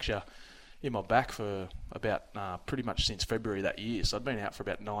stress fracture in my back for about pretty much since February that year. So I'd been out for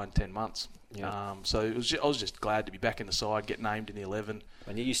about 9-10 months. Yeah. So I was just glad to be back in the side, get named in the 11.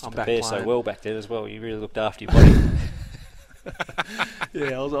 And you used to prepare so well back then as well. You really looked after your body.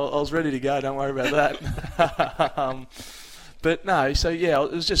 Yeah, I was ready to go. Don't worry about that. But no, so yeah,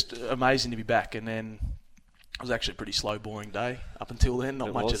 it was just amazing to be back. And then it was actually a pretty slow, boring day up until then.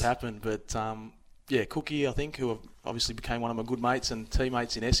 Not much had happened, but Cookie, I think, who obviously became one of my good mates and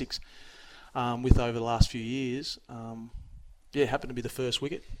teammates in Essex with over the last few years. Happened to be the first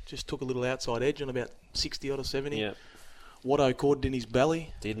wicket. Just took a little outside edge on about 60 odd or 70. Yeah. Watto caught it in his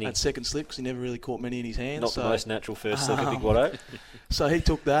belly. Didn't he? At second slip because he never really caught many in his hands. Not the most natural first slip, big Watto. So he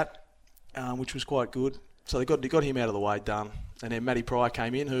took that, which was quite good. So they got him out of the way, done. And then Matty Pryor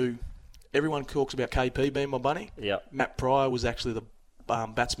came in, who everyone talks about KP being my bunny. Yeah. Matt Pryor was actually the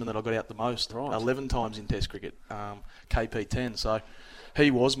batsman that I got out the most, right. 11 times in Test cricket, KP 10. So he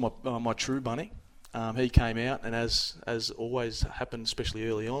was my true bunny. He came out, and as always happened, especially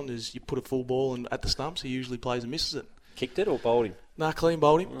early on, is you put a full ball and at the stumps, he usually plays and misses it. Kicked it or bowled him? Nah, clean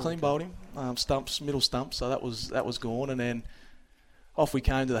bowled him. Stumps, middle stump. So that was gone, and then off we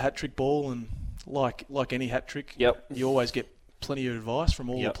came to the hat trick ball, and like any hat trick, yep, you always get plenty of advice from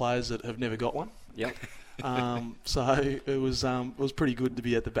all the players that have never got one. Yep. So it was pretty good to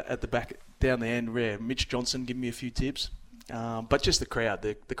be at the back down the end where Mitch Johnson gave me a few tips, but just the crowd.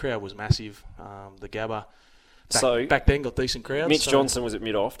 The crowd was massive. The Gabba. Back then got decent crowds. Mitch Johnson was at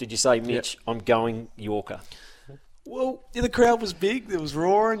mid-off. Did you say, Mitch, I'm going Yorker? Well, the crowd was big. It was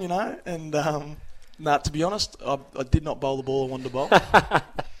roaring, and to be honest, I did not bowl the ball I wanted to bowl.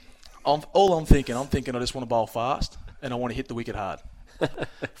 I'm thinking I just want to bowl fast, and I want to hit the wicket hard.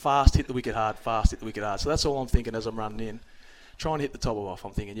 Fast, hit the wicket hard, fast, hit the wicket hard. So that's all I'm thinking as I'm running in. Trying to hit the top of off.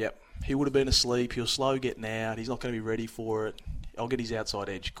 I'm thinking, yep, he would have been asleep. He'll slow getting out. He's not going to be ready for it. I'll get his outside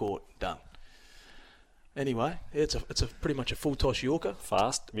edge caught. Done. Anyway, it's a pretty much a full toss Yorker.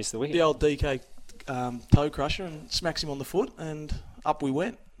 Fast, missed the wicket. The old DK toe crusher and smacks him on the foot, and up we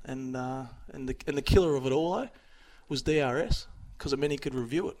went. And the killer of it all though was DRS, because it meant he could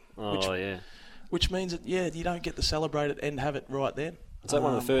review it. Which means that you don't get to celebrate it and have it right then. Is that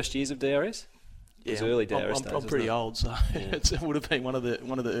one of the first years of DRS? It was early DRS days. I'm pretty old, so it would have been one of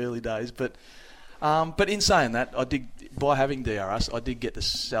the early days. But in saying that, by having DRS, I did get to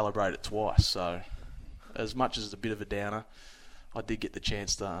celebrate it twice. So as much as it's a bit of a downer, I did get the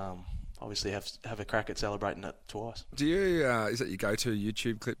chance to obviously have a crack at celebrating it twice. Do you is that your go-to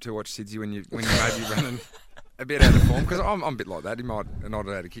YouTube clip to watch Sidzi when you may be running a bit out of form? Because I'm a bit like that. He might not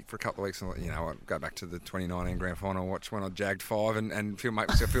have had a kick for a couple of weeks, and I'll go back to the 2019 grand final, watch when I jagged 5, and make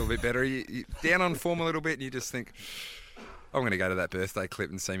myself feel a bit better. You down on form a little bit, and you just think, I'm going to go to that birthday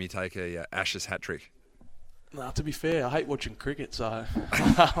clip and see me take a Ashes hat trick. No, to be fair, I hate watching cricket, so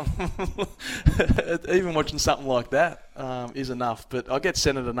even watching something like that is enough. But I get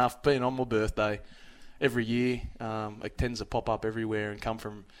sent it enough being on my birthday every year. It tends to pop up everywhere and come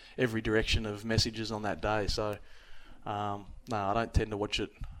from every direction of messages on that day. So, I don't tend to watch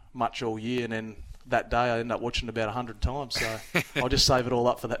it much all year. And then that day I end up watching it about 100 times. So I'll just save it all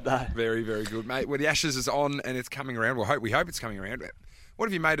up for that day. Very, very good, mate. Well, the Ashes is on and it's coming around. We hope it's coming around. What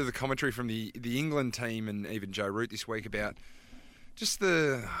have you made of the commentary from the England team and even Joe Root this week about just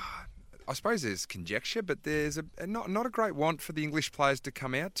I suppose there's conjecture, but there's not a great want for the English players to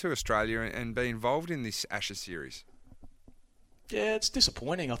come out to Australia and be involved in this Ashes series? Yeah, it's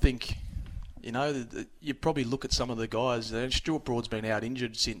disappointing. I think, you probably look at some of the guys. Stuart Broad's been out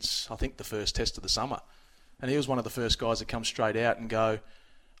injured since, I think, the first test of the summer. And he was one of the first guys that come straight out and go,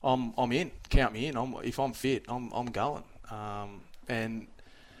 I'm in, count me in. If I'm fit, I'm going. And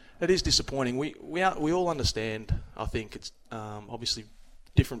it is disappointing. We all understand. I think it's obviously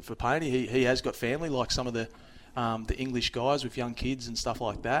different for Payne. He has got family, like some of the English guys with young kids and stuff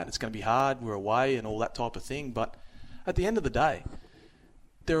like that. It's going to be hard. We're away and all that type of thing. But at the end of the day,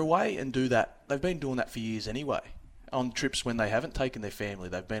 they're away and do that. They've been doing that for years anyway. On trips when they haven't taken their family,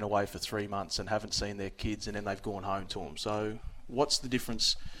 they've been away for 3 months and haven't seen their kids, and then they've gone home to them. So what's the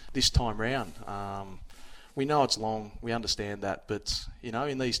difference this time round? We know it's long, we understand that, but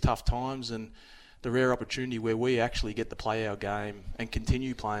in these tough times and the rare opportunity where we actually get to play our game and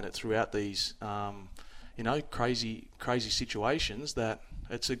continue playing it throughout these crazy situations, that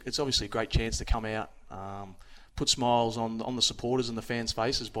it's obviously a great chance to come out, put smiles on the supporters and the fans'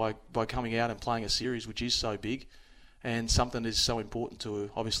 faces by coming out and playing a series which is so big and something that is so important to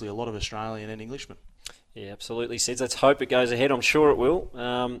obviously a lot of Australian and Englishmen. Yeah, absolutely, Sids. Let's hope it goes ahead. I'm sure it will.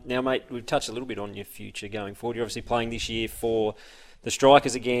 Now, mate, we've touched a little bit on your future going forward. You're obviously playing this year for the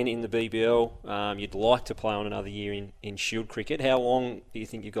Strikers again in the BBL. You'd like to play on another year in Shield cricket. How long do you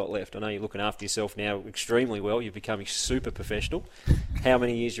think you've got left? I know you're looking after yourself now extremely well. You're becoming super professional. How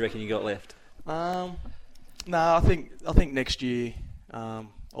many years do you reckon you got left? No, I think next year,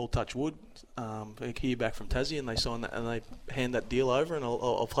 I'll touch wood. I hear back from Tassie and they sign that and they hand that deal over, and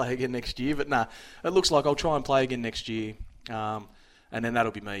I'll play again next year. But it looks like I'll try and play again next year, and then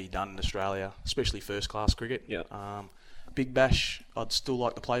that'll be me done in Australia, especially first class cricket. Yeah. Big Bash, I'd still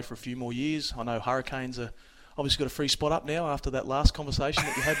like to play for a few more years. I know Hurricanes are obviously got a free spot up now after that last conversation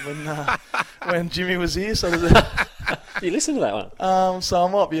that you had when Jimmy was here. So you listen to that one. So I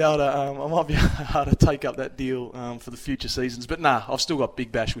might be able to take up that deal for the future seasons. But I've still got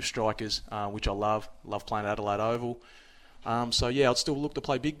Big Bash with Strikers, which I love. Love playing at Adelaide Oval. So yeah, I'd still look to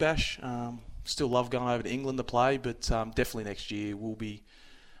play Big Bash. Still love going over to England to play, but definitely next year would be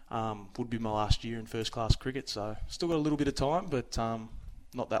my last year in first class cricket. So still got a little bit of time, but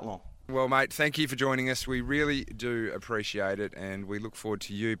not that long. Well, mate, thank you for joining us. We really do appreciate it, and we look forward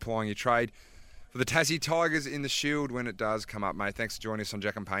to you plying your trade for the Tassie Tigers in the Shield when it does come up, mate. Thanks for joining us on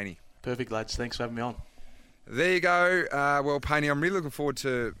Jack and Paney. Perfect, lads. Thanks for having me on. There you go. Well, Paney, I'm really looking forward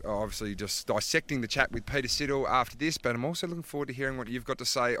to obviously just dissecting the chat with Peter Siddle after this, but I'm also looking forward to hearing what you've got to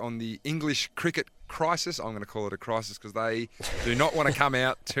say on the English cricket crisis. I'm going to call it a crisis because they do not want to come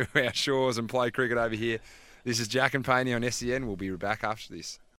out to our shores and play cricket over here. This is Jack and Paney on SEN. We'll be back after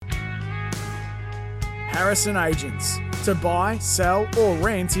this. Harrison Agents. To buy, sell or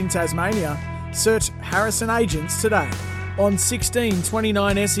rent in Tasmania, search Harrison Agents today. On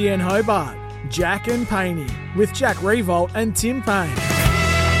 1629 SEN Hobart, Jack and Paney with Jack Revolt and Tim Payne.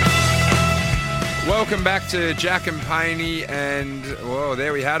 Welcome back to Jack and Paney, and well,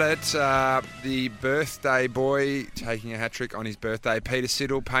 there we had it. The birthday boy taking a hat-trick on his birthday, Peter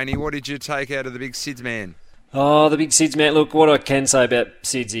Siddle. Paney, what did you take out of the big Sids man? Oh, the big Sids man. Look, what I can say about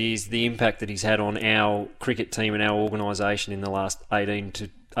Sids is the impact that he's had on our cricket team and our organisation in the last 18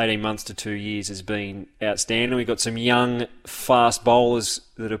 months to 2 years has been outstanding. We've got some young, fast bowlers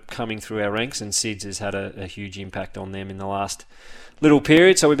that are coming through our ranks, and Sids has had a huge impact on them in the last little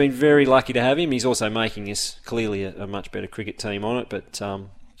period. So we've been very lucky to have him. He's also making us clearly a much better cricket team on it, but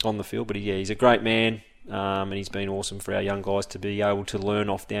on the field. But yeah, he's a great man. And he's been awesome for our young guys to be able to learn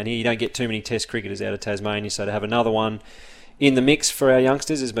off down here. You don't get too many Test cricketers out of Tasmania, so to have another one in the mix for our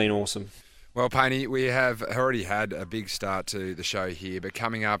youngsters has been awesome. Well, Paney, we have already had a big start to the show here, but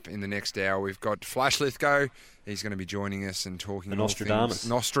coming up in the next hour, we've got Flash Lithgow. He's going to be joining us and talking the Nostradamus.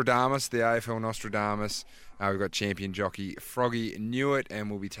 Nostradamus, the AFL Nostradamus. We've got champion jockey Froggy Newitt, and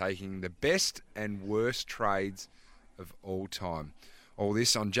we'll be taking the best and worst trades of all time. All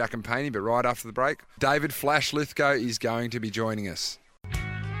this on Jack and Paney, but right after the break, David Flash Lithgow is going to be joining us.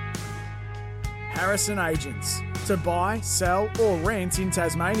 Harrison Agents. To buy, sell or rent in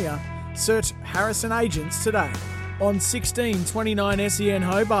Tasmania, search Harrison Agents today. On 1629 SEN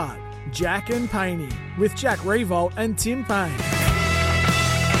Hobart, Jack and Paney with Jack Revolt and Tim Payne.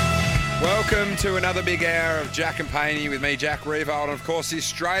 Welcome to another big hour of Jack and Paney with me, Jack Revolt, and of course the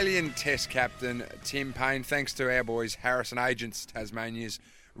Australian Test captain, Tim Payne. Thanks to our boys, Harrison Agents, Tasmania's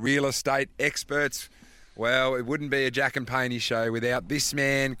real estate experts. Well, it wouldn't be a Jack and Paney show without this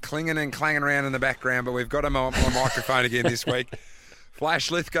man clinging and clanging around in the background, but we've got him on my microphone again this week.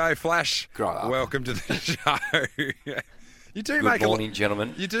 Flash Lithgow. Flash, welcome to the show. You do Good morning,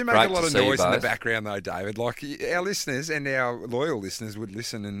 gentlemen. You do make a lot of noise in the background, though, David. Like our listeners and our loyal listeners would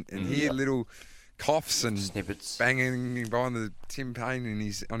listen and hear little coughs and snippets banging behind the Tim Payne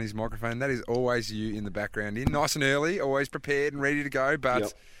on his microphone. That is always you in the background, nice and early, always prepared and ready to go,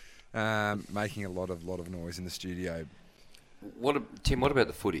 but making a lot of noise in the studio. Tim, what about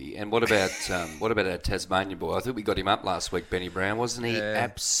the footy? And what about our Tasmanian boy? I think we got him up last week, Benny Brown, wasn't he? Yeah.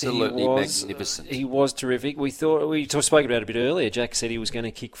 Absolutely magnificent. He was terrific. We spoke about it a bit earlier. Jack said he was going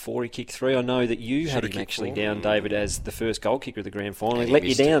to kick 4. He kicked 3. I know that you had him actually down, David, as the first goal kicker of the grand final. He let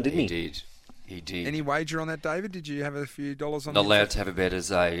you down, didn't he? He did. Any wager on that, David? Did you have a few dollars on that? Not allowed to have a bet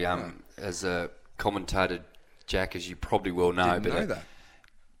as a commentator, Jack, as you probably well know. Didn't know that.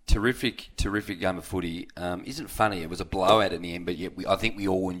 Terrific game of footy. Isn't funny. It was a blowout in the end, but yet I think we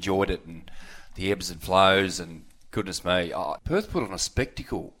all enjoyed it and the ebbs and flows. And goodness me, Perth put on a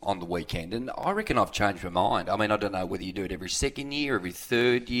spectacle on the weekend, and I reckon I've changed my mind. I mean, I don't know whether you do it every second year, every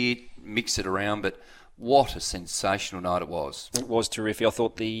third year, mix it around, but what a sensational night it was. It was terrific. I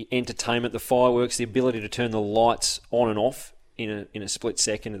thought the entertainment, the fireworks, the ability to turn the lights on and off in a split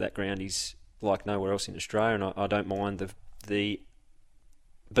second of that ground is like nowhere else in Australia, and I don't mind the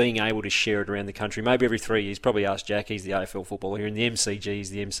being able to share it around the country. Maybe every 3 years, probably ask Jack, he's the AFL footballer here, and the MCG is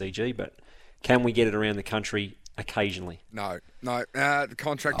the MCG, but can we get it around the country occasionally? No. The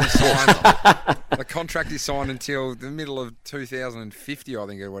contract is signed. The contract is signed until the middle of 2050, I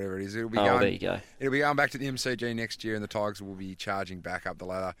think, or whatever it is. It'll be there you go. It'll be going back to the MCG next year, and the Tigers will be charging back up the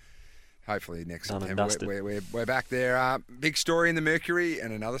ladder. Hopefully next September we're back there. Big story in the Mercury,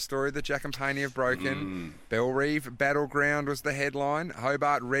 and another story that Jack and Paney have broken. Bellreeve Battleground was the headline.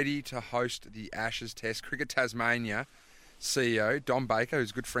 Hobart ready to host the Ashes Test. Cricket Tasmania CEO Don Baker, who's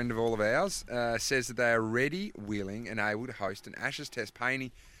a good friend of all of ours, says that they are ready, willing, and able to host an Ashes Test.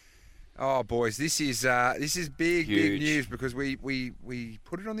 Paney, oh boys, this is big news because we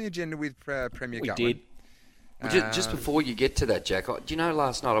put it on the agenda with Premier Gutman. We did. Well, just before you get to that, Jack, do you know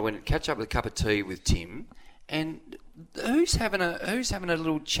last night I went to catch up with a cup of tea with Tim, and who's having a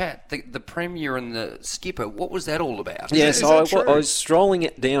little chat? The Premier and the skipper. What was that all about? Yes, I was strolling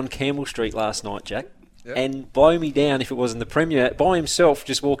it down Campbell Street last night, Jack, and blow me down if it wasn't the Premier by himself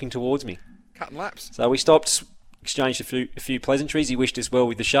just walking towards me. Cutting laps. So we stopped, exchanged a few pleasantries. He wished us well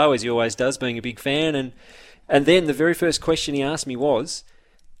with the show, as he always does, being a big fan. And then the very first question he asked me was,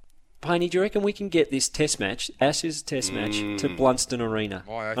 Paney, do you reckon we can get this test match, Ashes test match, to Blunston Arena?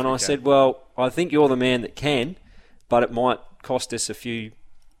 And I said, well, I think you're the man that can, but it might cost us a few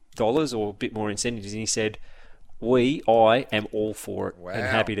dollars or a bit more incentives. And he said, I am all for it and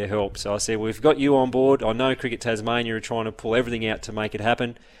happy to help. So I said, well, we've got you on board. I know Cricket Tasmania are trying to pull everything out to make it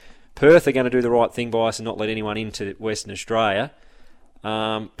happen. Perth are going to do the right thing by us and not let anyone into Western Australia.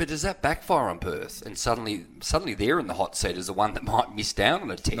 But does that backfire on Perth? And suddenly they're in the hot seat as the one that might miss down on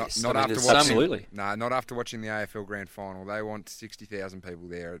a test. Not after watching the AFL Grand Final. They want 60,000 people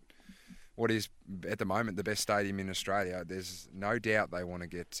there at what is at the moment the best stadium in Australia. There's no doubt they want to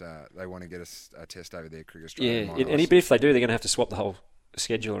get a test over there, Cricket Australia. Yeah, and if they do, they're going to have to swap the whole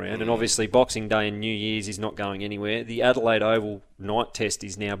schedule around. And obviously, Boxing Day and New Year's is not going anywhere. The Adelaide Oval night test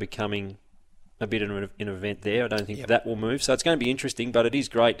is now becoming a bit of an event there. I don't think that will move. So it's going to be interesting, but it is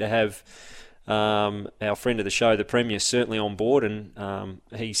great to have our friend of the show, the Premier, certainly on board, and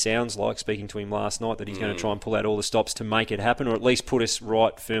he sounds like, speaking to him last night, that he's going to try and pull out all the stops to make it happen, or at least put us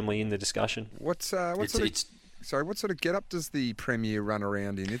right firmly in the discussion. What sort of get-up does the Premier run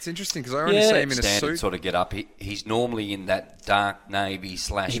around in? It's interesting because I only see him in a standard suit. Sort of get-up. He's normally in that dark navy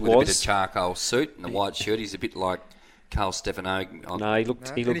 / with a bit of charcoal suit and the white shirt. He's a bit like Carl Stefano. No, he looked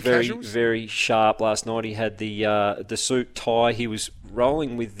very, very sharp last night. He had the suit tie. He was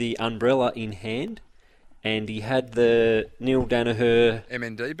rolling with the umbrella in hand, and he had the Neil Danaher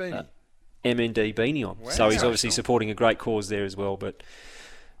MND beanie on. Wow. So he's obviously supporting a great cause there as well. But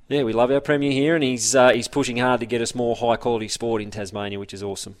yeah, we love our Premier here, and he's pushing hard to get us more high-quality sport in Tasmania, which is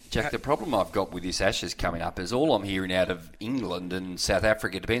awesome. Jack, the problem I've got with this Ashes coming up is all I'm hearing out of England and South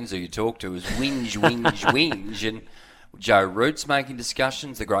Africa, depends who you talk to, is whinge, and Joe Root's making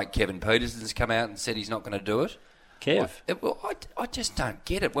discussions. The great Kevin Peterson's come out and said he's not going to do it. Kev? I just don't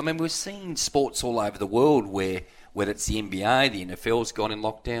get it. I mean, we're seeing sports all over the world where, whether it's the NBA, the NFL's gone in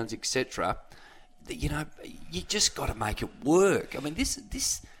lockdowns, etc. You know, you just got to make it work. I mean,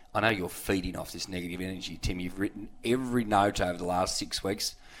 this. I know you're feeding off this negative energy, Tim. You've written every note over the last 6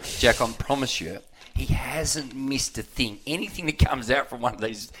 weeks. Jack, I promise you, he hasn't missed a thing. Anything that comes out from one of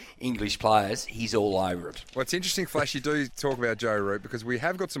these English players, he's all over it. Well, it's interesting, Flash, you do talk about Joe Root because we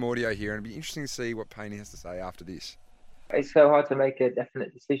have got some audio here and it'd be interesting to see what Paney has to say after this. It's so hard to make a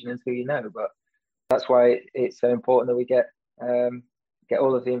definite decision until you know, but that's why it's so important that we get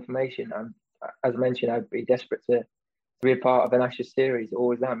all of the information. As mentioned, I'd be desperate to be a part of an Ashes series.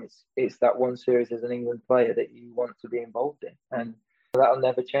 Always am. It's that one series as an England player that you want to be involved in, and that'll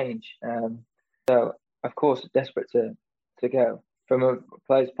never change. So, of course, desperate to go. From a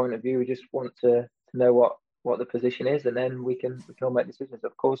player's point of view, we just want to know what the position is, and then we can all make decisions.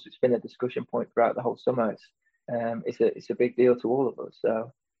 Of course, it's been a discussion point throughout the whole summer. It's a big deal to all of us.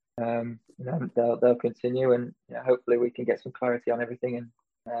 So, they'll continue, and hopefully we can get some clarity on everything.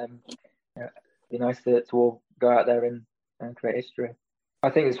 And it'd be nice to all go out there and create history. I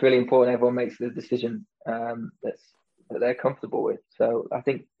think it's really important everyone makes the decision that they're comfortable with. So I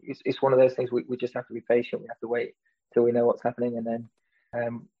think it's one of those things we just have to be patient. We have to wait till we know what's happening, and then,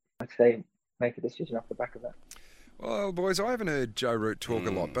 like I say, make a decision off the back of that. Well, boys, I haven't heard Joe Root talk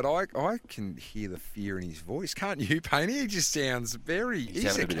a lot, but I can hear the fear in his voice. Can't you, Paney? He just sounds very... He's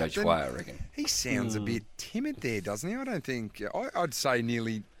having a bit of joy, I reckon. He sounds a bit timid there, doesn't he? I don't think... I'd say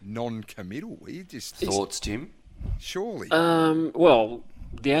nearly non-committal. He just... Thoughts, Tim? Surely. Well,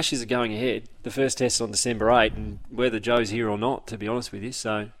 the Ashes are going ahead. The first test on December 8, and whether Joe's here or not, to be honest with you.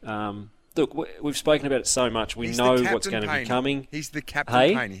 So Look, we've spoken about it so much. We know what's going to be coming. He's the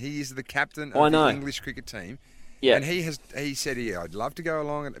captain, Paney. He is the captain I of know. the English cricket team. Yeah. And he said, I'd love to go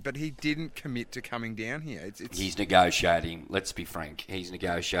along, but he didn't commit to coming down here. He's negotiating. Let's be frank. He's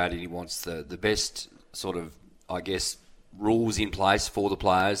negotiating. He wants the best sort of, I guess, rules in place for the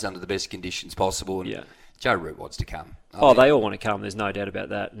players under the best conditions possible. And Joe Root wants to come. They all want to come. There's no doubt about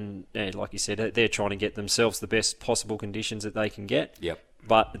that. And like you said, they're trying to get themselves the best possible conditions that they can get. Yep.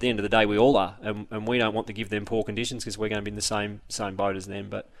 But at the end of the day, we all are, and we don't want to give them poor conditions because we're going to be in the same boat as them.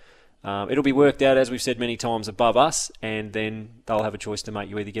 But it'll be worked out, as we've said many times, above us, and then they'll have a choice to make.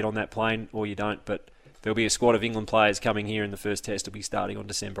 You either get on that plane or you don't. But there'll be a squad of England players coming here in the first test. Will be starting on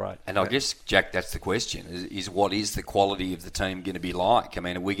December 8th. And I guess, Jack, that's the question, is what is the quality of the team going to be like? I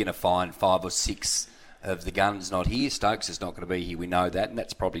mean, are we going to find 5 or 6 of the guns not here? Stokes is not going to be here, we know that, and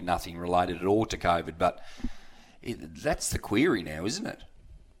that's probably nothing related at all to COVID. But that's the query now, isn't it?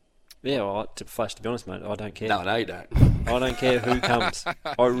 Yeah, well, to be honest, mate, I don't care. No, you don't. I don't care who comes.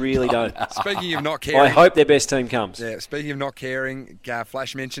 I really don't. Speaking of not caring... I hope their best team comes. Yeah, speaking of not caring,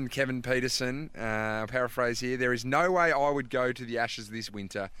 Flash mentioned Kevin Peterson. Paraphrase here. There is no way I would go to the Ashes this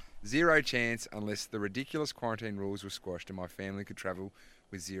winter. 0 chance unless the ridiculous quarantine rules were squashed and my family could travel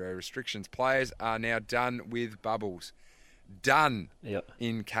with 0 restrictions. Players are now done with bubbles. Done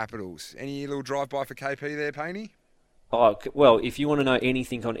in capitals. Any little drive-by for KP there, Paney? Oh, well, if you want to know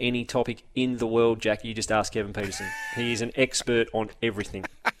anything on any topic in the world, Jack, you just ask Kevin Peterson. He is an expert on everything.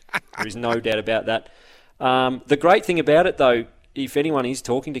 There is no doubt about that. The great thing about it, though, if anyone is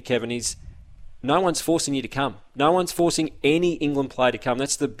talking to Kevin, is no one's forcing you to come. No one's forcing any England player to come.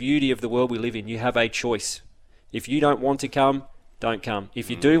 That's the beauty of the world we live in. You have a choice. If you don't want to come, don't come. If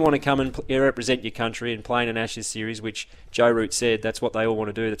you do want to come and represent your country and play in an Ashes series, which Joe Root said that's what they all want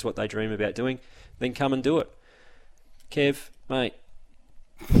to do, that's what they dream about doing, then come and do it. Kev, mate,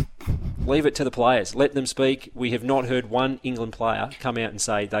 leave it to the players. Let them speak. We have not heard one England player come out and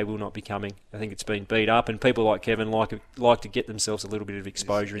say they will not be coming. I think it's been beat up, and people like Kevin like to get themselves a little bit of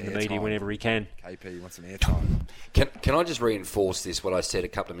exposure in the media whenever he can. KP wants some airtime. Can I just reinforce this, what I said a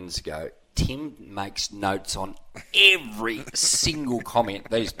couple of minutes ago? Tim makes notes on every single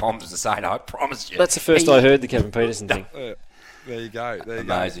comment these bombers are saying, I promise you. That's the first I heard the Kevin Peterson thing. There you go.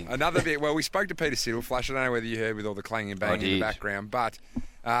 Amazing. Another bit. Well, we spoke to Peter Siddle. Flash, I don't know whether you heard with all the clanging and banging in the background, but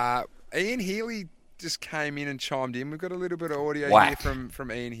Ian Healy just came in and chimed in. We've got a little bit of audio here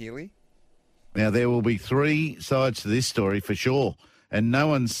from Ian Healy. Now, there will be 3 sides to this story for sure, and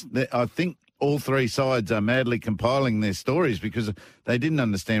I think all 3 sides are madly compiling their stories because they didn't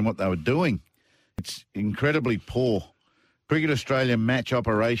understand what they were doing. It's incredibly poor. Cricket Australia match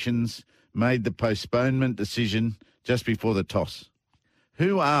operations made the postponement decision just before the toss.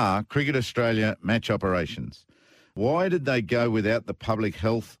 Who are Cricket Australia match operations? Why did they go without the public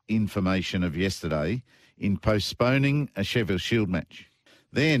health information of yesterday in postponing a Sheffield Shield match?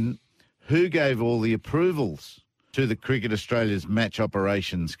 Then, who gave all the approvals to the Cricket Australia's Match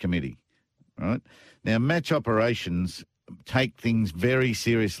Operations Committee? Right? Now, match operations take things very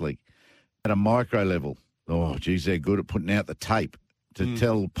seriously at a micro level. Oh, geez, they're good at putting out the tape to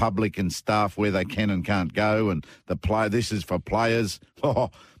tell public and staff where they can and can't go, and this is for players. Oh,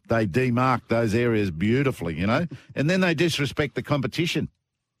 they demark those areas beautifully, you know, and then they disrespect the competition.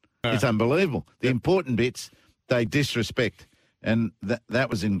 It's unbelievable. The important bits they disrespect, and that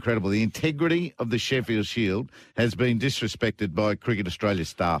was incredible. The integrity of the Sheffield Shield has been disrespected by Cricket Australia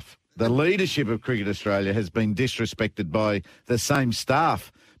staff. The leadership of Cricket Australia has been disrespected by the same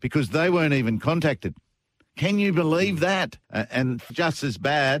staff because they weren't even contacted. Can you believe that? And just as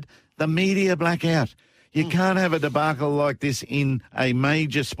bad, the media blackout. You can't have a debacle like this in a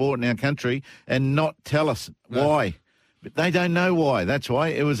major sport in our country and not tell us why. But they don't know why. That's why.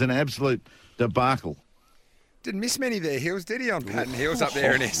 It was an absolute debacle. Didn't miss many there, Hills, did he, on Patton Hills up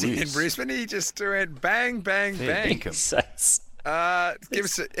there in Brisbane? He just went bang, bang, bang. Give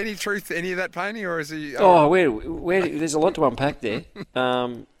us any truth to any of that, Paney, or is he... where there's a lot to unpack there.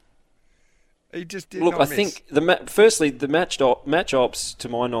 He just did Look, not I miss. think firstly the match ops, to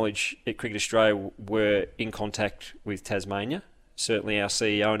my knowledge, at Cricket Australia were in contact with Tasmania. Certainly our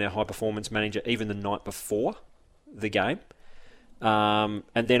CEO and our high performance manager, even the night before the game. And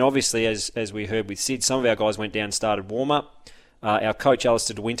then obviously, as we heard with Sid, some of our guys went down and started warm up. Our coach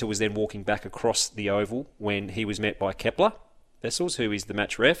Alistair De Winter was then walking back across the oval when he was met by Kepler Vessels, who is the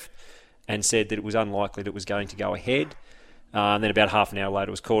match ref, and said that it was unlikely that it was going to go ahead. And then about half an hour later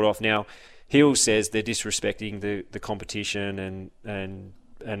it was called off. Now, Hill says they're disrespecting the competition and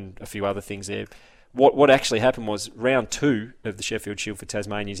a few other things there. What actually happened was round 2 of the Sheffield Shield for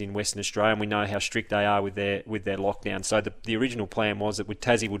Tasmania is in Western Australia, and we know how strict they are with their lockdown. So the original plan was that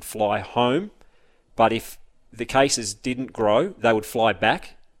Tassie would fly home, but if the cases didn't grow, they would fly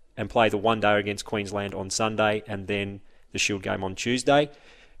back and play the one day against Queensland on Sunday and then the Shield game on Tuesday.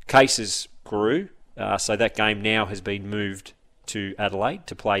 Cases grew, so that game now has been moved to Adelaide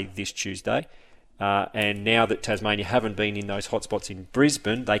to play this Tuesday. And now that Tasmania haven't been in those hotspots in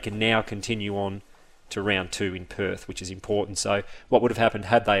Brisbane, they can now continue on to round 2 in Perth, which is important. So what would have happened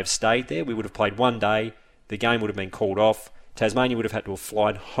had they have stayed there? We would have played one day, the game would have been called off, Tasmania would have had to have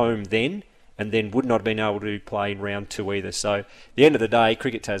flown home then, and then would not have been able to play in round 2 either. So at the end of the day,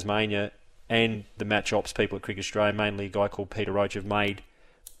 Cricket Tasmania and the match ops people at Cricket Australia, mainly a guy called Peter Roach, have made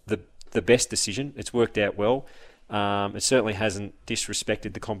the best decision. It's worked out well. It certainly hasn't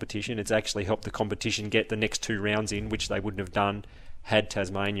disrespected the competition. It's actually helped the competition get the next 2 rounds in, which they wouldn't have done had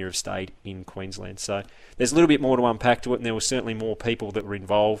Tasmania have stayed in Queensland. So there's a little bit more to unpack to it, and there were certainly more people that were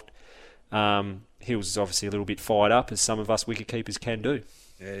involved. Hills is obviously a little bit fired up, as some of us wicketkeepers can do.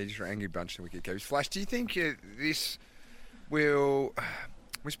 Yeah, he's an angry bunch of wicketkeepers. Flash, do you think this will...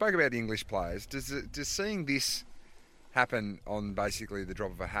 We spoke about the English players. Does seeing this happen on basically the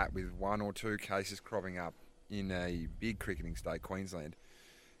drop of a hat with 1 or 2 cases cropping up in a big cricketing state, Queensland,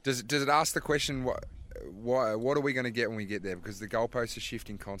 does it ask the question, what are we going to get when we get there? Because the goalposts are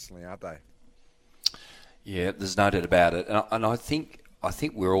shifting constantly, aren't they? Yeah, there's no doubt about it. And I think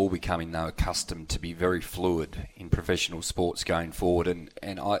we're all becoming now accustomed to be very fluid in professional sports going forward.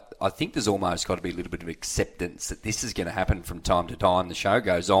 And I think there's almost got to be a little bit of acceptance that this is going to happen from time to time. The show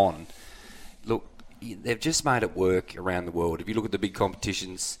goes on. Look, they've just made it work around the world. If you look at the big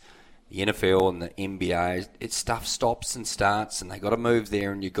competitions, the NFL and the NBA, stuff stops and starts, and they got to move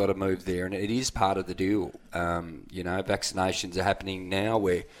there, and you've got to move there, and it is part of the deal. Vaccinations are happening now.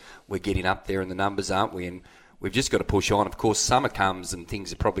 We're getting up there in the numbers, aren't we? And we've just got to push on. Of course, summer comes, and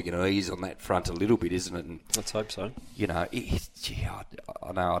things are probably going to ease on that front a little bit, isn't it? And, let's hope so.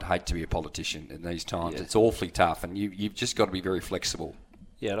 I know I'd hate to be a politician in these times. Yeah. It's awfully tough, and you've just got to be very flexible.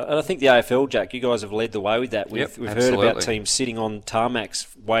 Yeah, and I think the AFL, Jack, you guys have led the way with that. We've heard about teams sitting on tarmacs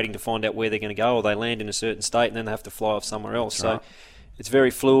waiting to find out where they're going to go, or they land in a certain state and then they have to fly off somewhere else. That's right. It's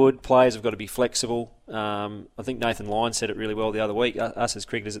very fluid. Players have got to be flexible. I think Nathan Lyon said it really well the other week. Us as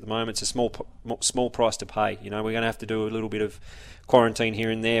cricketers at the moment, it's a small price to pay. We're going to have to do a little bit of quarantine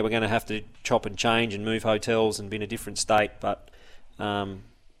here and there. We're going to have to chop and change and move hotels and be in a different state. But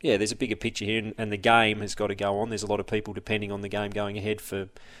there's a bigger picture here, and the game has got to go on. There's a lot of people depending on the game going ahead for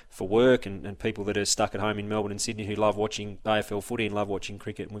work, and people that are stuck at home in Melbourne and Sydney who love watching AFL footy and love watching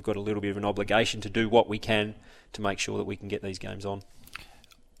cricket. And we've got a little bit of an obligation to do what we can to make sure that we can get these games on.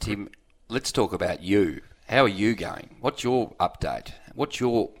 Tim, let's talk about you. How are you going? What's your update?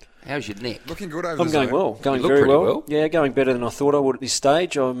 How's your neck? Looking good over I'm the going zone. well. Going very well. Yeah, going better than I thought I would at this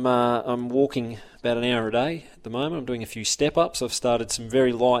stage. I'm walking about an hour a day at the moment. I'm doing a few step-ups. I've started some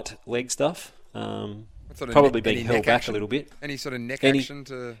very light leg stuff. Probably being held back a little bit. Any sort of neck action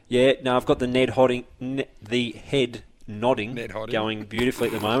to... Yeah, no, I've got the head nodding going beautifully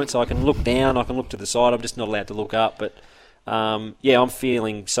at the moment. So I can look down, I can look to the side. I'm just not allowed to look up. But, I'm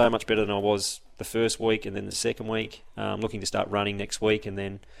feeling so much better than I was the first week and then the second week. I'm looking to start running next week and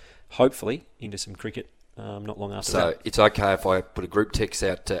then hopefully into some cricket not long after that. So it's okay if I put a group text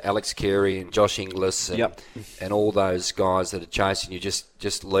out to Alex Carey and Josh Inglis and all those guys that are chasing you,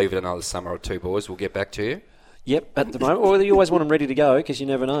 just leave it another summer or 2, boys. We'll get back to you. Yep, at the moment. Well, you always want them ready to go because you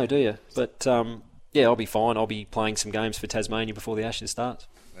never know, do you? But, I'll be fine. I'll be playing some games for Tasmania before the Ashes starts.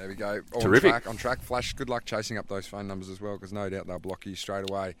 There we go. Terrific. On track. Flash, good luck chasing up those phone numbers as well, because no doubt they'll block you straight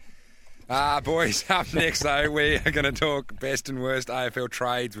away. Boys, up next, though, we are going to talk best and worst AFL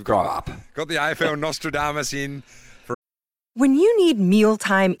trades. We've got the AFL Nostradamus in. When you need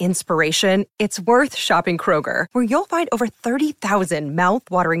mealtime inspiration, it's worth shopping Kroger, where you'll find over 30,000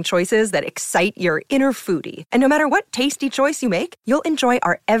 mouth-watering choices that excite your inner foodie. And no matter what tasty choice you make, you'll enjoy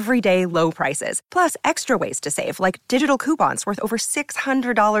our everyday low prices, plus extra ways to save, like digital coupons worth over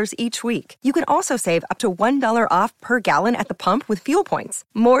 $600 each week. You can also save up to $1 off per gallon at the pump with fuel points.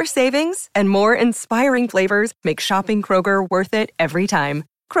 More savings and more inspiring flavors make shopping Kroger worth it every time.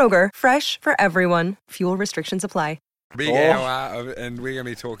 Kroger, fresh for everyone. Fuel restrictions apply. Big hour, and we're going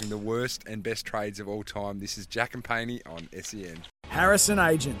to be talking the worst and best trades of all time. This is Jack and Paney on SEN. Harrison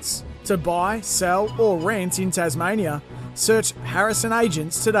Agents. To buy, sell or rent in Tasmania, search Harrison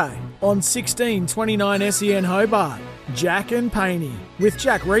Agents today. On 1629 SEN Hobart, Jack and Paney with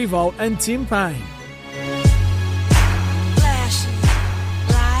Jack Revolt and Tim Payne.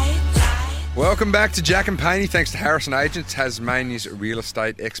 Welcome back to Jack and Paney. Thanks to Harrison Agents, Tasmania's real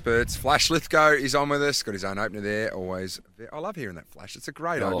estate experts. Flash Lithgow is on with us. Got his own opener there. Always, I love hearing that Flash. It's a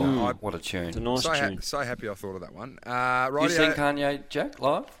great opener. What a tune! It's a nice tune. So happy I thought of that one. You seen Kanye, Jack,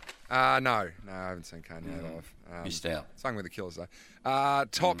 live? No, I haven't seen Kanye live. Missed out. Sung with the Killers though.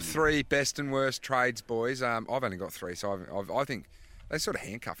 Top three best and worst trades, boys. I've only got three, so I think they sort of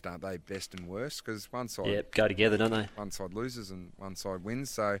handcuffed, aren't they? Best and worst, because one side go together, don't they? One side loses and one side wins.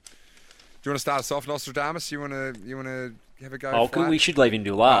 So. Do you want to start us off, Nostradamus? You want to have a go? Oh, we should leave him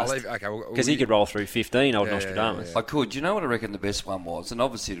to last. Okay, because he could roll through 15. Old Nostradamus. Yeah. I could. Do you know what I reckon the best one was? And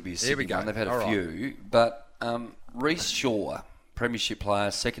obviously it'll be a Sydney one. They've had a few, but Reece Shaw, Premiership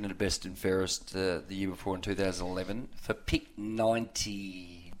player, second in best and fairest the year before in 2011 for pick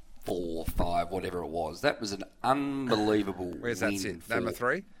 94, 5, whatever it was. That was an unbelievable. Where's that sit? Number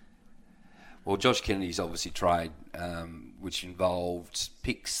 3. Well, Josh Kennedy's obviously trade, which involved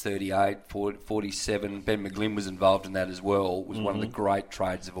picks 38, 47. Ben McGlynn was involved in that as well. It was one of the great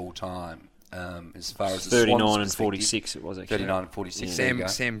trades of all time. As far as 39 and 46 it was actually. 39 and 46.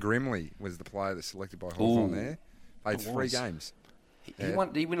 Sam Grimley was the player that's selected by Hawthorn there. Played 3 games.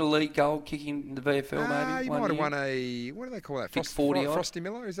 Did he win a league goal kicking in the VFL maybe? He might have won a, what do they call that? Frosty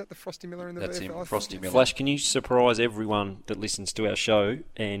Miller? Is that the Frosty Miller in the That's VFL? That's him, Frosty Miller. Flash, can you surprise everyone that listens to our show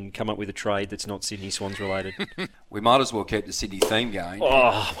and come up with a trade that's not Sydney Swans related? We might as well keep the Sydney theme going.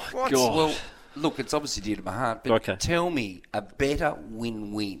 Oh, my God. Well, look, it's obviously dear to my heart, but tell me a better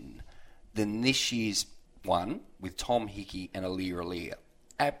win-win than this year's one with Tom Hickey and Aliir.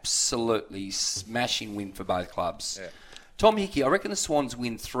 Absolutely smashing win for both clubs. Yeah. Tom Hickey, I reckon the Swans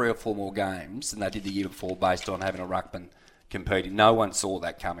win 3 or 4 more games than they did the year before based on having a ruckman competing. No one saw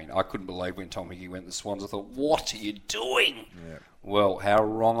that coming. I couldn't believe when Tom Hickey went to the Swans. I thought, what are you doing? Yeah. Well, how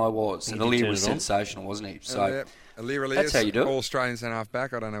wrong I was. And Aliir was sensational, wasn't he? So Aliir, that's how you do it. All Australian centre half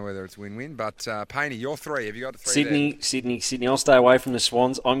back. I don't know whether it's win-win, but Paney, your 3. Have you got 3 Sydney. I'll stay away from the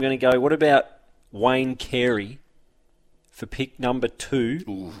Swans. I'm going to go, what about Wayne Carey for pick number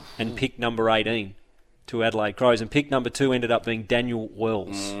 2 and pick number 18? To Adelaide Crows, and pick number 2 ended up being Daniel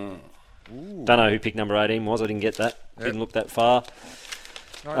Wells. Don't know who pick number 18 was. I didn't get that. Didn't look that far.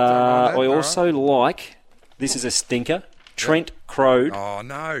 I also like, this is a stinker, Trent Crode. Oh,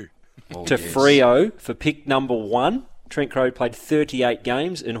 no. To Freo for pick number 1. Trent Crode played 38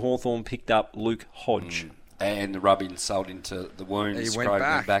 games, and Hawthorn picked up Luke Hodge. And the rubbing salt into the wounds. He went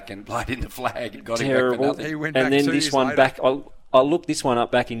back and played in the flag and got Terrible. him back for nothing. He went and back then 2 this years one later. back, I looked this one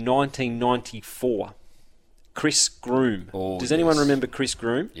up back in 1994. Chris Groom. Does anyone remember Chris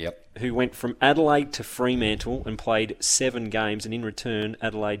Groom? Yep. Who went from Adelaide to Fremantle and played 7 games, and in return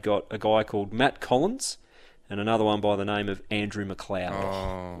Adelaide got a guy called Matt Collins and another one by the name of Andrew McLeod.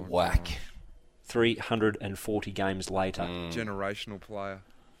 Oh, whack. 340 games later. Generational player.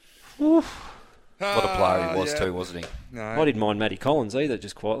 What a player he was too, wasn't he? No. I didn't mind Matty Collins either,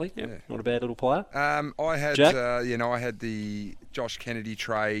 just quietly. Not a bad little player. I had, Jack? I had the Josh Kennedy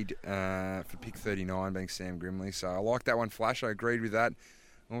trade for pick 39 being Sam Grimley, so I like that one. Flash, I agreed with that.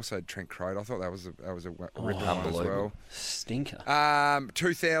 Also Trent Crode, I thought that was a ripper one as well. Stinker.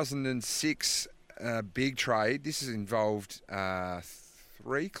 2006 big trade. This has involved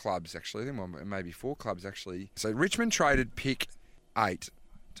 3 clubs actually, maybe 4 clubs actually. So Richmond traded pick 8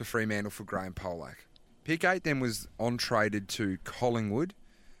 to Fremantle for Graham Polak. Pick 8 then was on-traded to Collingwood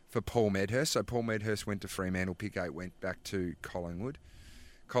for Paul Medhurst. So Paul Medhurst went to Fremantle. Pick 8 went back to Collingwood.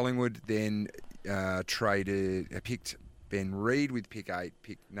 Collingwood then picked Ben Reid with pick 8.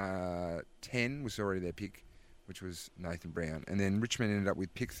 Pick 10 was already their pick, which was Nathan Brown. And then Richmond ended up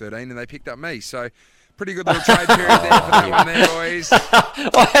with pick 13, and they picked up me. So pretty good little trade period there for that one there, boys.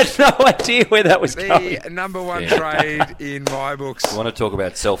 I had no idea where that was going. The number 1 trade in my books. You want to talk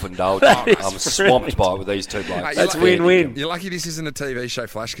about self-indulgence? I'm swamped by it with these 2 blokes. That's win-win. You're lucky this isn't a TV show,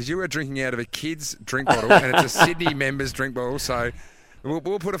 Flash, because you were drinking out of a kid's drink bottle, and it's a Sydney members drink bottle. So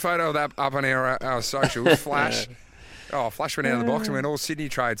we'll put a photo of that up on our socials. Flash. Flash went out of the box and went all Sydney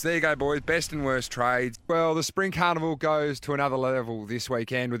trades. There you go, boys. Best and worst trades. Well, the Spring Carnival goes to another level this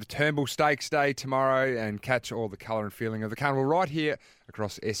weekend with the Turnbull Stakes Day tomorrow, and catch all the colour and feeling of the carnival right here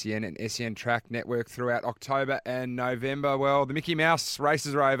across SEN and SEN Track Network throughout October and November. Well, the Mickey Mouse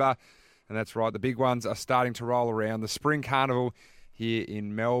races are over, and that's right, the big ones are starting to roll around. The Spring Carnival here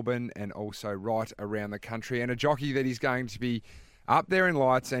in Melbourne and also right around the country. And a jockey that is going to be up there in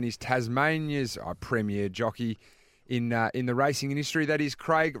lights and is Tasmania's premier jockey in the racing industry. That is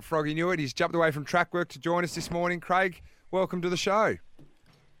Craig Froggy Newitt. He's jumped away from track work to join us this morning. Craig, welcome to the show.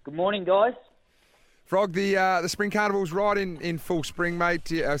 Good morning, guys. Frog, the Spring Carnival's right in full spring,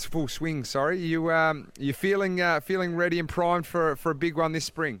 mate. Full swing, sorry. You feeling ready and primed for a big one this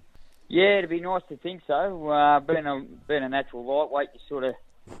spring? Yeah, it'd be nice to think so. Being a natural lightweight, you sort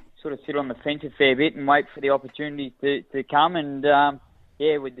of sit on the fence a fair bit and wait for the opportunities to come. And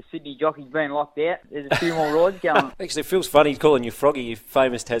with the Sydney jockeys being locked out, there's a few more rides going. Actually, it feels funny calling you Froggy, you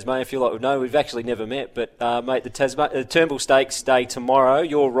famous Tasmanian. I feel like we've actually never met. But, mate, the Turnbull Stakes Day tomorrow,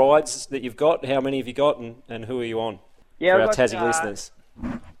 your rides that you've got, how many have you got and who are you on for our Tassie listeners?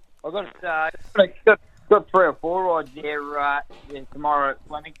 I've got 3 or 4 rides there tomorrow at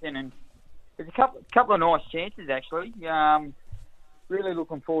Flemington, and there's a couple of nice chances, actually. Really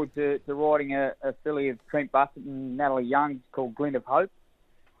looking forward to riding a filly of Trent Bussett and Natalie Young's called Glint of Hope.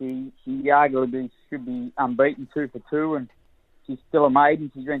 She arguably should be unbeaten 2 for 2, and she's still a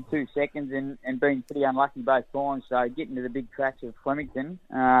maiden. She's ran 2 seconds and been pretty unlucky both times. So getting to the big tracks of Flemington,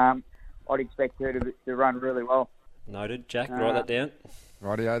 I'd expect her to run really well. Noted. Jack, write that down.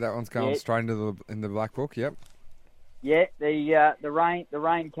 Rightio, that one's going straight into the black book. Yep. Yeah, the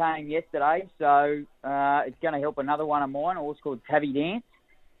rain came yesterday, so it's going to help another one of mine, a horse called Tabby Dance.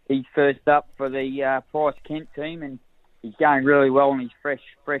 He's first up for the Price Kent team, and he's going really well, and his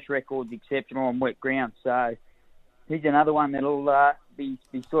fresh record's exceptional on wet ground. So he's another one that'll be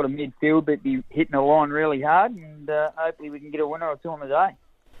sort of midfield, but be hitting the line really hard, and hopefully we can get a winner or two on the day.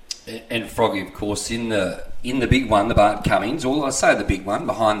 And Froggy, of course, in the big one, the Bart Cummings, or I say the big one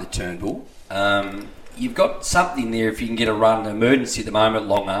behind the Turnbull. You've got something there if you can get a run, an emergency at the moment,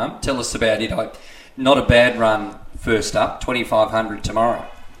 long arm. Tell us about it. Not a bad run first up, 2,500 tomorrow.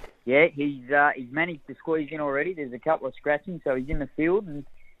 Yeah, he's managed to squeeze in already. There's a couple of scratching, so he's in the field, and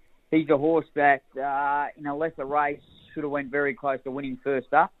he's a horse that in a lesser race should have went very close to winning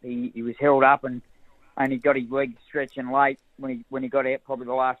first up. He was held up and only got his legs stretching late when he got out probably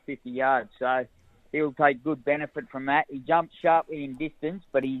the last 50 yards. So he'll take good benefit from that. He jumps sharply in distance,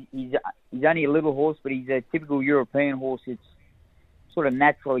 but he's only a little horse, but he's a typical European horse. It's sort of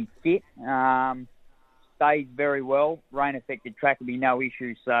naturally fit, stays very well. Rain-affected track will be no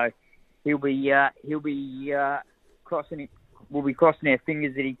issue, so he'll be crossing it. We'll be crossing our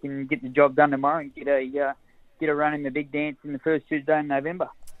fingers that he can get the job done tomorrow and get a run in the big dance in the first Tuesday in November.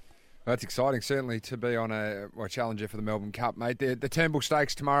 That's exciting, certainly, to be on a challenger for the Melbourne Cup, mate. The Turnbull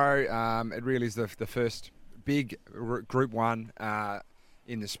Stakes tomorrow, it really is the first big Group 1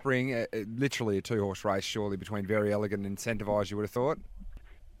 in the spring. Literally a 2-horse race, surely, between Very Elegant and Incentivise, you would have thought?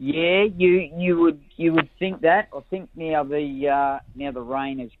 Yeah, you would think that. I think now the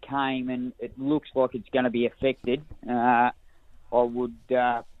rain has came and it looks like it's going to be affected. I would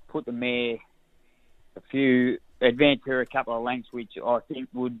put the mare advance her a couple of lengths, which I think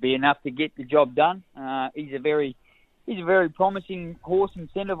would be enough to get the job done. He's a very promising horse,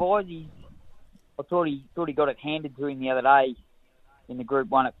 Incentivise. I thought he got it handed to him the other day in the Group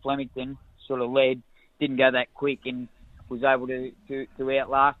 1 at Flemington. Sort of led, didn't go that quick, and was able to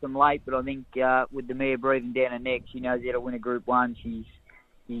outlast them late. But I think with the mare breathing down her neck, she knows how to win a Group 1. She's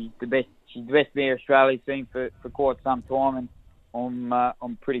the best. She's the best mare Australia's seen for quite some time, and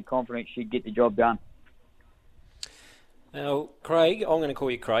I'm pretty confident she'd get the job done. Now, Craig, I'm going to call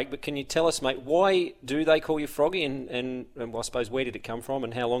you Craig, but can you tell us, mate, why do they call you Froggy, and I suppose where did it come from,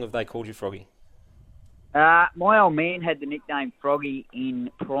 and how long have they called you Froggy? My old man had the nickname Froggy in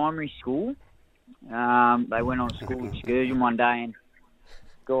primary school. They went on a school excursion one day, and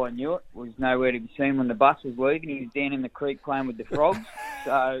guy knew it. Was nowhere to be seen when the bus was leaving. He was down in the creek playing with the frogs.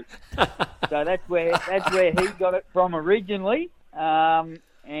 So that's where he got it from originally.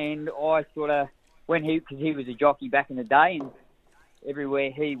 And I sort of, because he was a jockey back in the day, and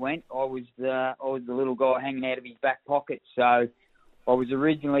everywhere he went, I was the little guy hanging out of his back pocket. So I was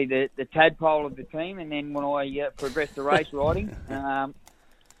originally the tadpole of the team, and then when I progressed to race riding,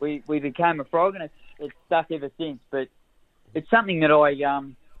 we became a frog, and it's stuck ever since. But it's something that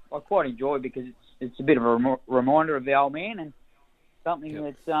I quite enjoy because it's a bit of a reminder of the old man, and something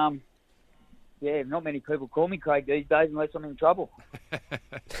that's not many people call me Craig these days unless I'm in trouble.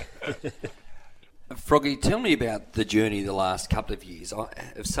 Froggy, tell me about the journey the last couple of years.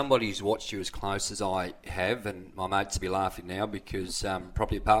 If somebody who's watched you as close as I have, and my mates will be laughing now because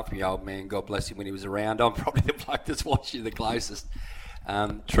probably apart from your old man, God bless him when he was around, I'm probably the bloke that's watched you the closest.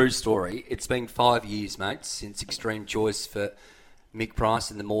 True story. It's been 5 years, mate, since Extreme Choice for Mick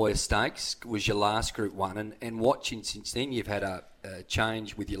Price in the Moir Stakes was your last Group 1. And watching since then, you've had a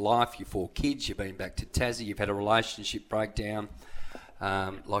change with your life, your 4 kids, you've been back to Tassie, you've had a relationship breakdown.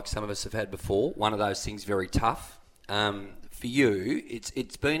 Like some of us have had before, one of those things very tough. For you,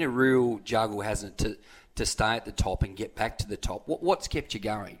 it's been a real juggle, hasn't it, to stay at the top and get back to the top. What's kept you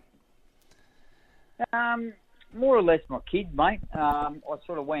going? More or less my kids, mate. I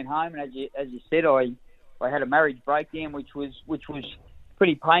sort of went home, and as you said, I had a marriage breakdown, which was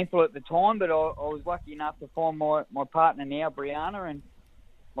pretty painful at the time, but I was lucky enough to find my partner now, Brianna, and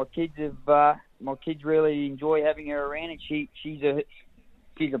my kids really enjoy having her around, and she's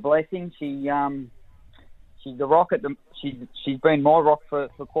a blessing. She's the rock she's been my rock for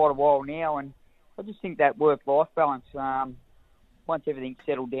quite a while now, and I just think that work-life balance. Once everything's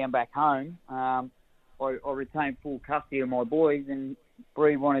settled down back home, I retained full custody of my boys, and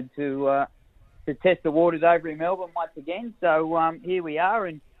Bree wanted to test the waters over in Melbourne once again. So here we are,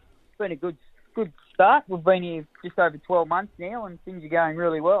 and it's been a good start. We've been here just over 12 months now, and things are going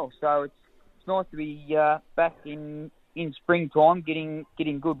really well. So it's nice to be back in springtime, getting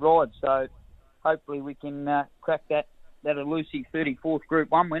good rides. So hopefully we can crack that elusive 34th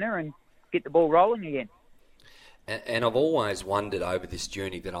Group 1 winner and get the ball rolling again. And I've always wondered over this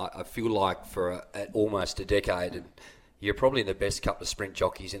journey that I feel like for almost a decade, and you're probably the best couple of sprint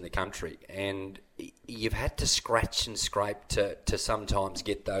jockeys in the country, and you've had to scratch and scrape to sometimes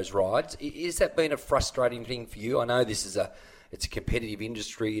get those rides. Has that been a frustrating thing for you? I know this is it's a competitive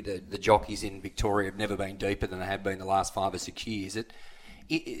industry. The jockeys in Victoria have never been deeper than they have been the last 5 or 6 years.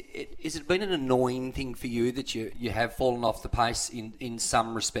 Has it been an annoying thing for you that you have fallen off the pace in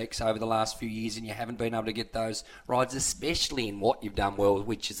some respects over the last few years, and you haven't been able to get those rides, especially in what you've done well,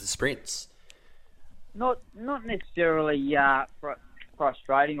 which is the sprints? Not necessarily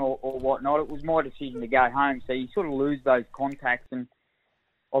frustrating or whatnot. It was my decision to go home, so you sort of lose those contacts. And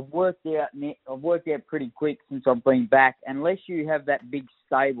I've worked out pretty quick since I've been back. Unless you have that big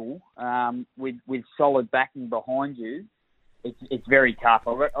stable with solid backing behind you, it's very tough.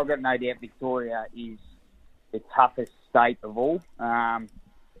 I've got no doubt Victoria is the toughest state of all.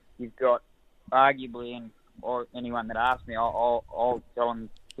 You've got arguably, or anyone that asks me, I'll tell them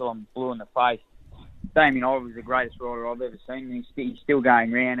till I'm blue in the face. Damien Oliver was the greatest rider I've ever seen. He's still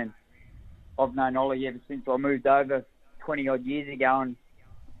going round, and I've known Ollie ever since I moved over 20-odd years ago, and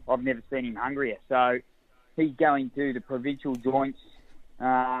I've never seen him hungrier. So he's going to the provincial joints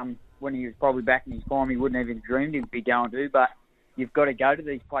when he was probably back in his prime. He wouldn't have even dreamed he'd be going to, but you've got to go to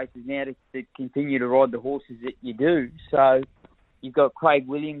these places now to continue to ride the horses that you do. So you've got Craig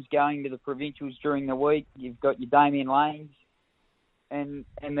Williams going to the provincials during the week. You've got your Damien Lanes and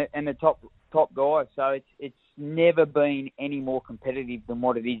the top guys. So it's never been any more competitive than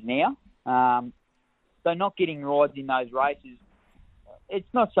what it is now. So not getting rides in those races,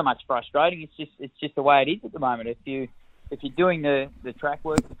 it's not so much frustrating. It's just the way it is at the moment. If you're doing the track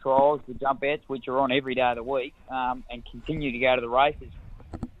work, the trials, the jump outs, which are on every day of the week, and continue to go to the races,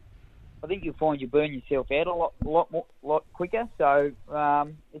 I think you'll find you burn yourself out a lot quicker. So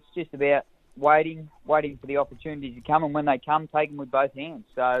it's just about waiting for the opportunities to come, and when they come, take them with both hands.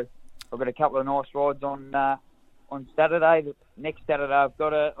 So I've got a couple of nice rides on Saturday. Next Saturday, I've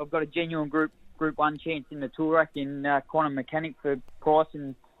got a genuine Group 1 chance in the Toorak in Quantum Mechanic for Price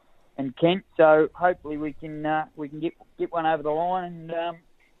and Kent. So hopefully we can get one over the line and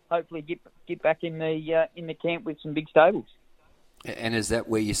hopefully get back in the camp with some big stables. And is that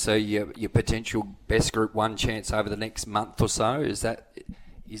where you see your potential best Group 1 chance over the next month or so? Is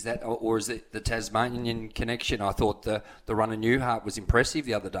that, or is it the Tasmanian connection? I thought the run of Newhart was impressive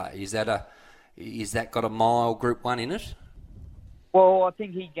the other day. Is that got a mile Group 1 in it? Well, I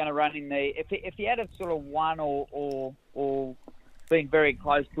think he's going to run in the. If he had a sort of one or been very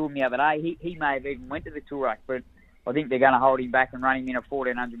close to him the other day, he may have even went to the Toorak, but I think they're going to hold him back and run him in a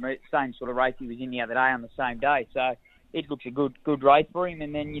 1400 metre, same sort of race he was in the other day on the same day. So it looks a good race for him,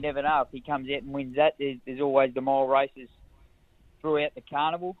 and then you never know if he comes out and wins that. There's always the mile races throughout the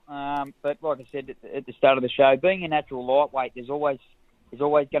carnival. But like I said at the start of the show, being a natural lightweight, there's always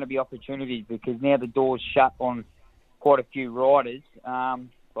going to be opportunities because now the door's shut on quite a few riders.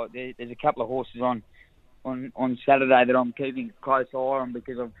 But there's a couple of horses on Saturday that I'm keeping a close eye on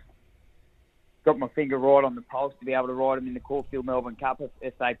because I've got my finger right on the pulse to be able to ride them in the Caulfield Melbourne Cup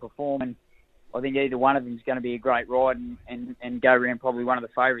if they perform. And I think either one of them is going to be a great ride and go around probably one of the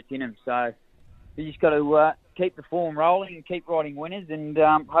favourites in them. So you just got to keep the form rolling and keep riding winners, and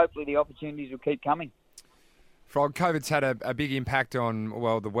hopefully the opportunities will keep coming. Frog, COVID's had a big impact on,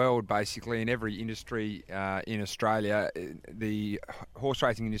 the world basically, in every industry in Australia. The horse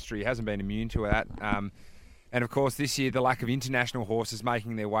racing industry hasn't been immune to that. And of course, this year, the lack of international horses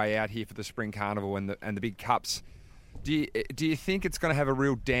making their way out here for the Spring Carnival and the big cups. Do you think it's going to have a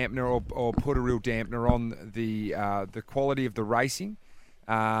real dampener or put a real dampener on the quality of the racing?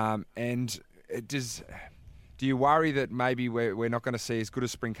 And do you worry that maybe we're not going to see as good a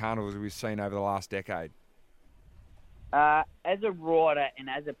Spring Carnival as we've seen over the last decade? As a rider and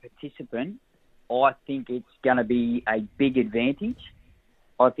as a participant, I think it's going to be a big advantage.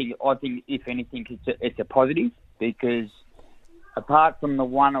 I think if anything, it's a positive because apart from the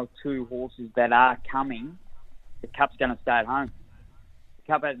one or two horses that are coming, the Cup's going to stay at home.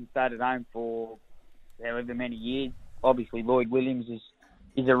 The Cup hasn't stayed at home for however many years. Obviously, Lloyd Williams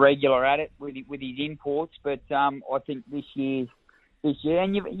is a regular at it with his imports, but I think this year,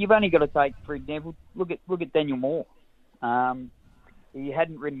 and you've only got to take, for example, look at Daniel Moore. He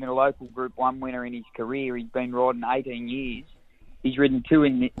hadn't ridden a local Group 1 winner in his career. He's been riding 18 years. He's ridden 2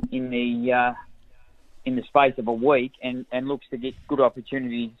 in the space of a week, and looks to get good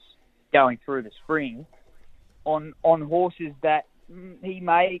opportunities going through the spring on horses that he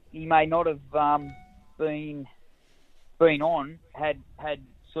may not have been on had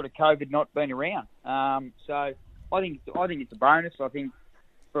sort of COVID not been around. So I think it's a bonus. I think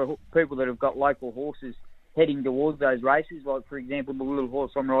for people that have got local horses heading towards those races, like for example the little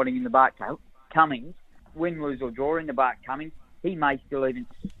horse I'm riding in the Bart Cummings, win, lose or draw in the Bart Cummings, he may still even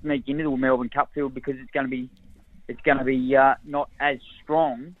sneak into the Melbourne Cup field because it's going to be not as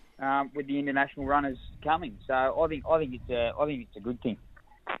strong with the international runners coming. So I think it's a good thing.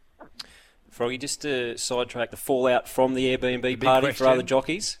 Froggy, just to sidetrack the fallout from the Airbnb party for other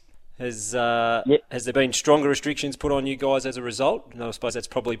jockeys. Has there been stronger restrictions put on you guys as a result? And I suppose that's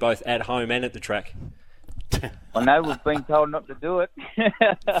probably both at home and at the track. I know we've been told not to do it.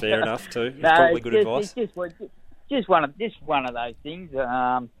 Fair enough too. It's probably good advice. It's just one of those things.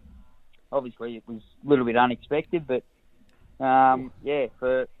 Obviously, it was a little bit unexpected, but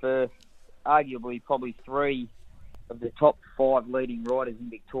for arguably probably 3 of the top 5 leading riders in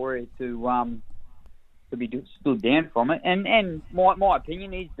Victoria to be stood down from it, and my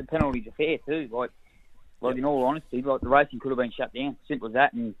opinion is the penalties are fair too. Like in all honesty, like the racing could have been shut down, simple as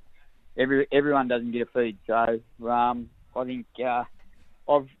that, and everyone doesn't get a feed. So I think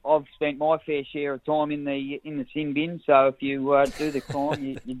I've spent my fair share of time in the sin bin. So if you do the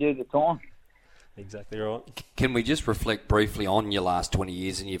crime, you do the time. Exactly right. Can we just reflect briefly on your last 20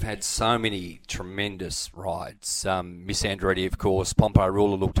 years? And you've had so many tremendous rides. Miss Andretti, of course. Pompo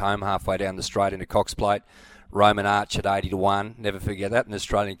Ruler looked home halfway down the straight into Cox Plate. Roman Arch at 80-1. Never forget that. In the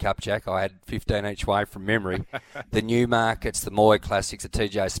Australian Cup, Jack, I had 15 each way from memory. The Newmarkets, the Moy Classics, the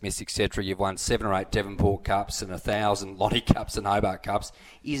TJ Smiths, etc. You've won 7 or 8 Devonport Cups and 1,000 Lottie Cups and Hobart Cups.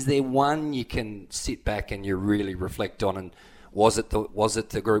 Is there one you can sit back and you really reflect on? And was it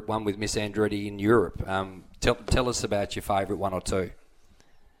the Group 1 with Miss Andretti in Europe? Tell us about your favourite one or two.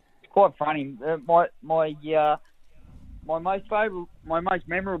 It's quite funny. My most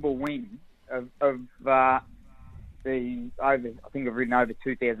memorable win of I think I've ridden over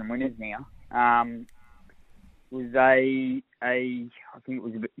 2,000 winners now. Was I think it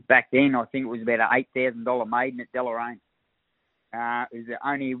was back then. I think it was about an $8,000 maiden at Deloraine. It was the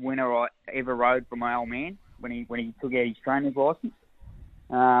only winner I ever rode for my old man when he took out his trainer's license.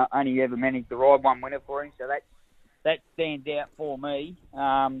 Only ever managed to ride one winner for him, so that stands out for me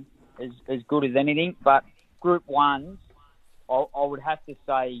as good as anything. But Group 1s, I would have to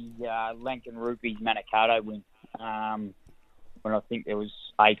say Lankan Rupee's Manikato win. When I think there was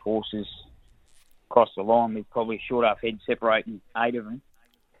 8 horses across the line with probably a short half head separating 8 of them.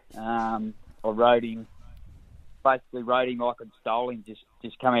 I rode him like I'd stole him,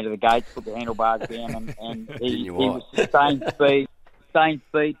 just come out of the gates, put the handlebars down, and he was sustained speed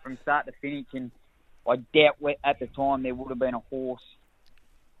from start to finish. And I doubt at the time there would have been a horse,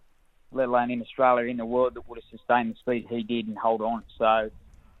 let alone in Australia, in the world, that would have sustained the speed he did and hold on. So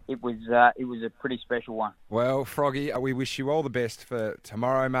it was a pretty special one. Well, Froggy, we wish you all the best for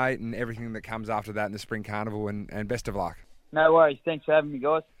tomorrow, mate, and everything that comes after that in the Spring Carnival, and best of luck. No worries. Thanks for having me,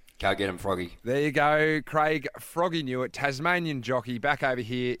 guys. Go get him, Froggy. There you go, Craig Froggy Newitt, Tasmanian jockey, back over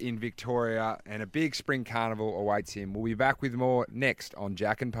here in Victoria, and a big Spring Carnival awaits him. We'll be back with more next on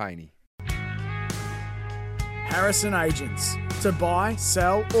Jack and Paney. Harrison Agents. To buy,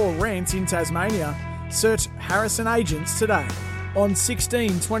 sell or rent in Tasmania, search Harrison Agents today. On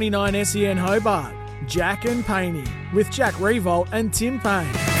 1629 SEN Hobart, Jack and Paney with Jack Revolt and Tim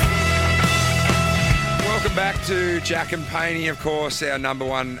Payne. Welcome back to Jack and Paney, of course, our number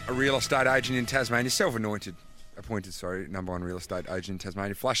one real estate agent in Tasmania, appointed number one real estate agent in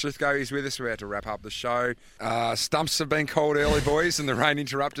Tasmania. Flash Lithgow is with us. We're about to wrap up the show. Stumps have been called early, boys, and the rain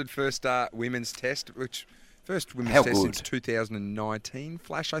interrupted first women's test, first women's test since 2019,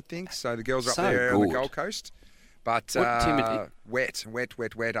 Flash, I think. So the girls are up there on the Gold Coast. But wet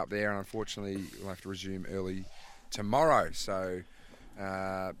up there, and unfortunately we'll have to resume early tomorrow. So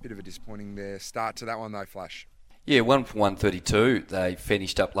bit of a disappointing start to that one though, Flash. Yeah, 1 for 132. They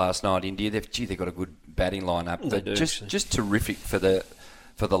finished up last night. India, they've got a good batting lineup. Just terrific for the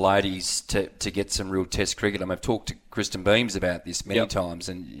ladies to get some real Test cricket. I've talked to Kristen Beams about this many times,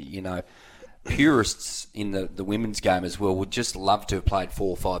 and purists in the women's game as well would just love to have played 4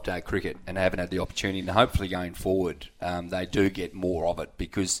 or 5 day cricket and haven't had the opportunity. And hopefully going forward, they do get more of it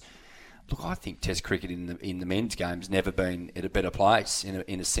because, look, I think Test cricket in the men's game's never been at a better place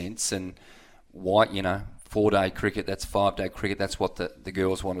in a sense. And why 4 day cricket, that's 5 day cricket, that's what the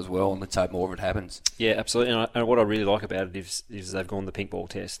girls want as well, and let's hope more of it happens. Yeah, absolutely. And what I really like about it is they've gone the pink ball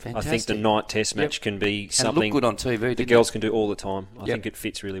test. Fantastic. I think the night test match can be something and it looked good on TV, the girls can do all the time. I think it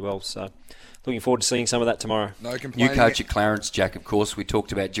fits really well. So looking forward to seeing some of that tomorrow. No complaining. New coach at Clarence, Jack, of course. We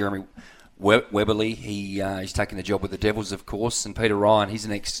talked about Jeremy Webberley. He's taking the job with the Devils, of course, and Peter Ryan, he's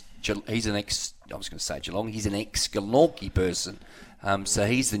an ex I was going to say Geelong, he's an ex-Glenorchy person. So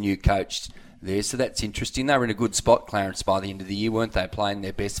he's the new coach there, so that's interesting. They were in a good spot, Clarence, by the end of the year, weren't they, playing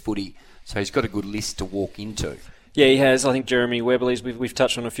their best footy? So he's got a good list to walk into. Yeah, he has. I think Jeremy Webberley's, we've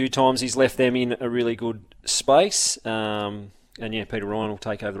touched on a few times, he's left them in a really good space. And yeah, Peter Ryan will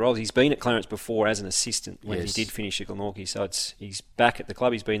take over the role. He's been at Clarence before as an assistant when he did finish at Glenorchy, so he's back at the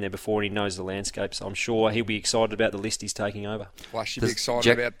club. He's been there before and he knows the landscape, so I'm sure he'll be excited about the list he's taking over. Flash, you'll be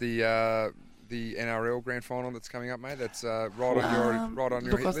excited about the NRL Grand Final that's coming up, mate. That's right on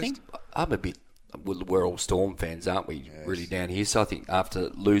your hit list. I think I'm a bit. We're all Storm fans, aren't we? Yes. Really down here. So I think after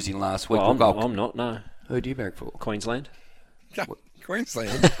losing last week, I'm not. No. Who do you back for? Queensland.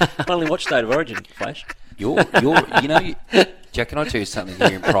 Queensland. I only watched State of Origin, Flash. Jack, can I tell you something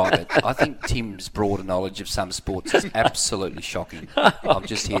here in private? I think Tim's broader knowledge of some sports is absolutely shocking. I'm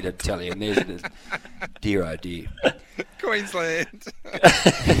just here to tell you. And there's dear, oh dear. Queensland.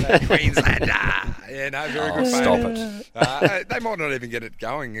 Queenslander. Yeah, no, very good. Stop it. They might not even get it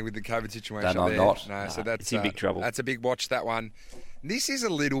going with the COVID situation. They might not. No, so that's it's in big trouble. That's a big watch, that one. This is a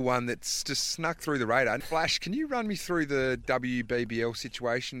little one that's just snuck through the radar. Flash, can you run me through the WBBL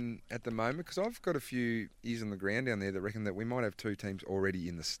situation at the moment? Because I've got a few ears on the ground down there that reckon that we might have 2 teams already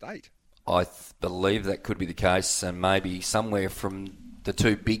in the state. I believe that could be the case, and maybe somewhere from the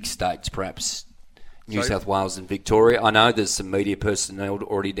 2 big states, perhaps New South Wales and Victoria. I know there's some media personnel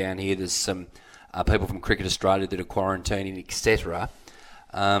already down here. There's some people from Cricket Australia that are quarantining, etc.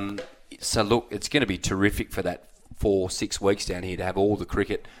 So look, it's going to be terrific for that 4-6 weeks down here to have all the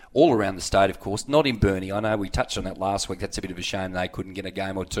cricket all around the state, of course, not in Burnie. I know we touched on that last week. That's a bit of a shame they couldn't get a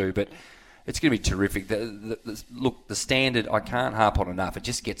game or 2, but it's going to be terrific. Look, the standard, I can't harp on enough. It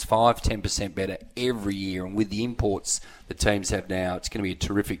just gets 5-10% better every year, and with the imports the teams have now, it's going to be a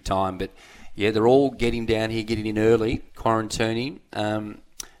terrific time. But yeah, they're all getting down here, getting in early, quarantining.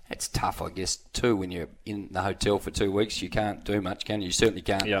 It's tough, I guess, too, when you're in the hotel for 2 weeks. You can't do much, can you? You certainly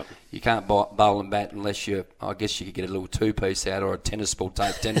can't. Yep. You can't bowl and bat unless I guess you could get a little 2-piece out or a tennis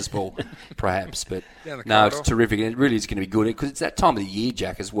ball, perhaps. But no, it's terrific. And it really is going to be good because it's that time of the year,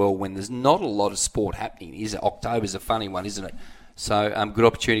 Jack, as well, when there's not a lot of sport happening, is it? October's a funny one, isn't it? So, good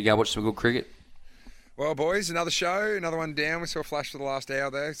opportunity to go watch some good cricket. Well, boys, another show, another one down. We saw Flash for the last hour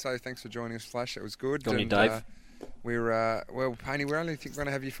there, so thanks for joining us, Flash. That was good. Got me, Dave. Well, Paney, we only think we're going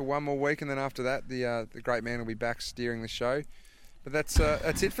to have you for one more week, and then after that, the great man will be back steering the show. But that's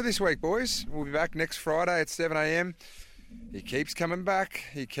it for this week, boys. We'll be back next Friday at 7 a.m. He keeps coming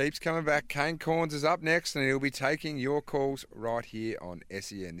back. Kane Corns is up next, and he'll be taking your calls right here on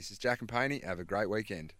SEN. This is Jack and Paney. Have a great weekend.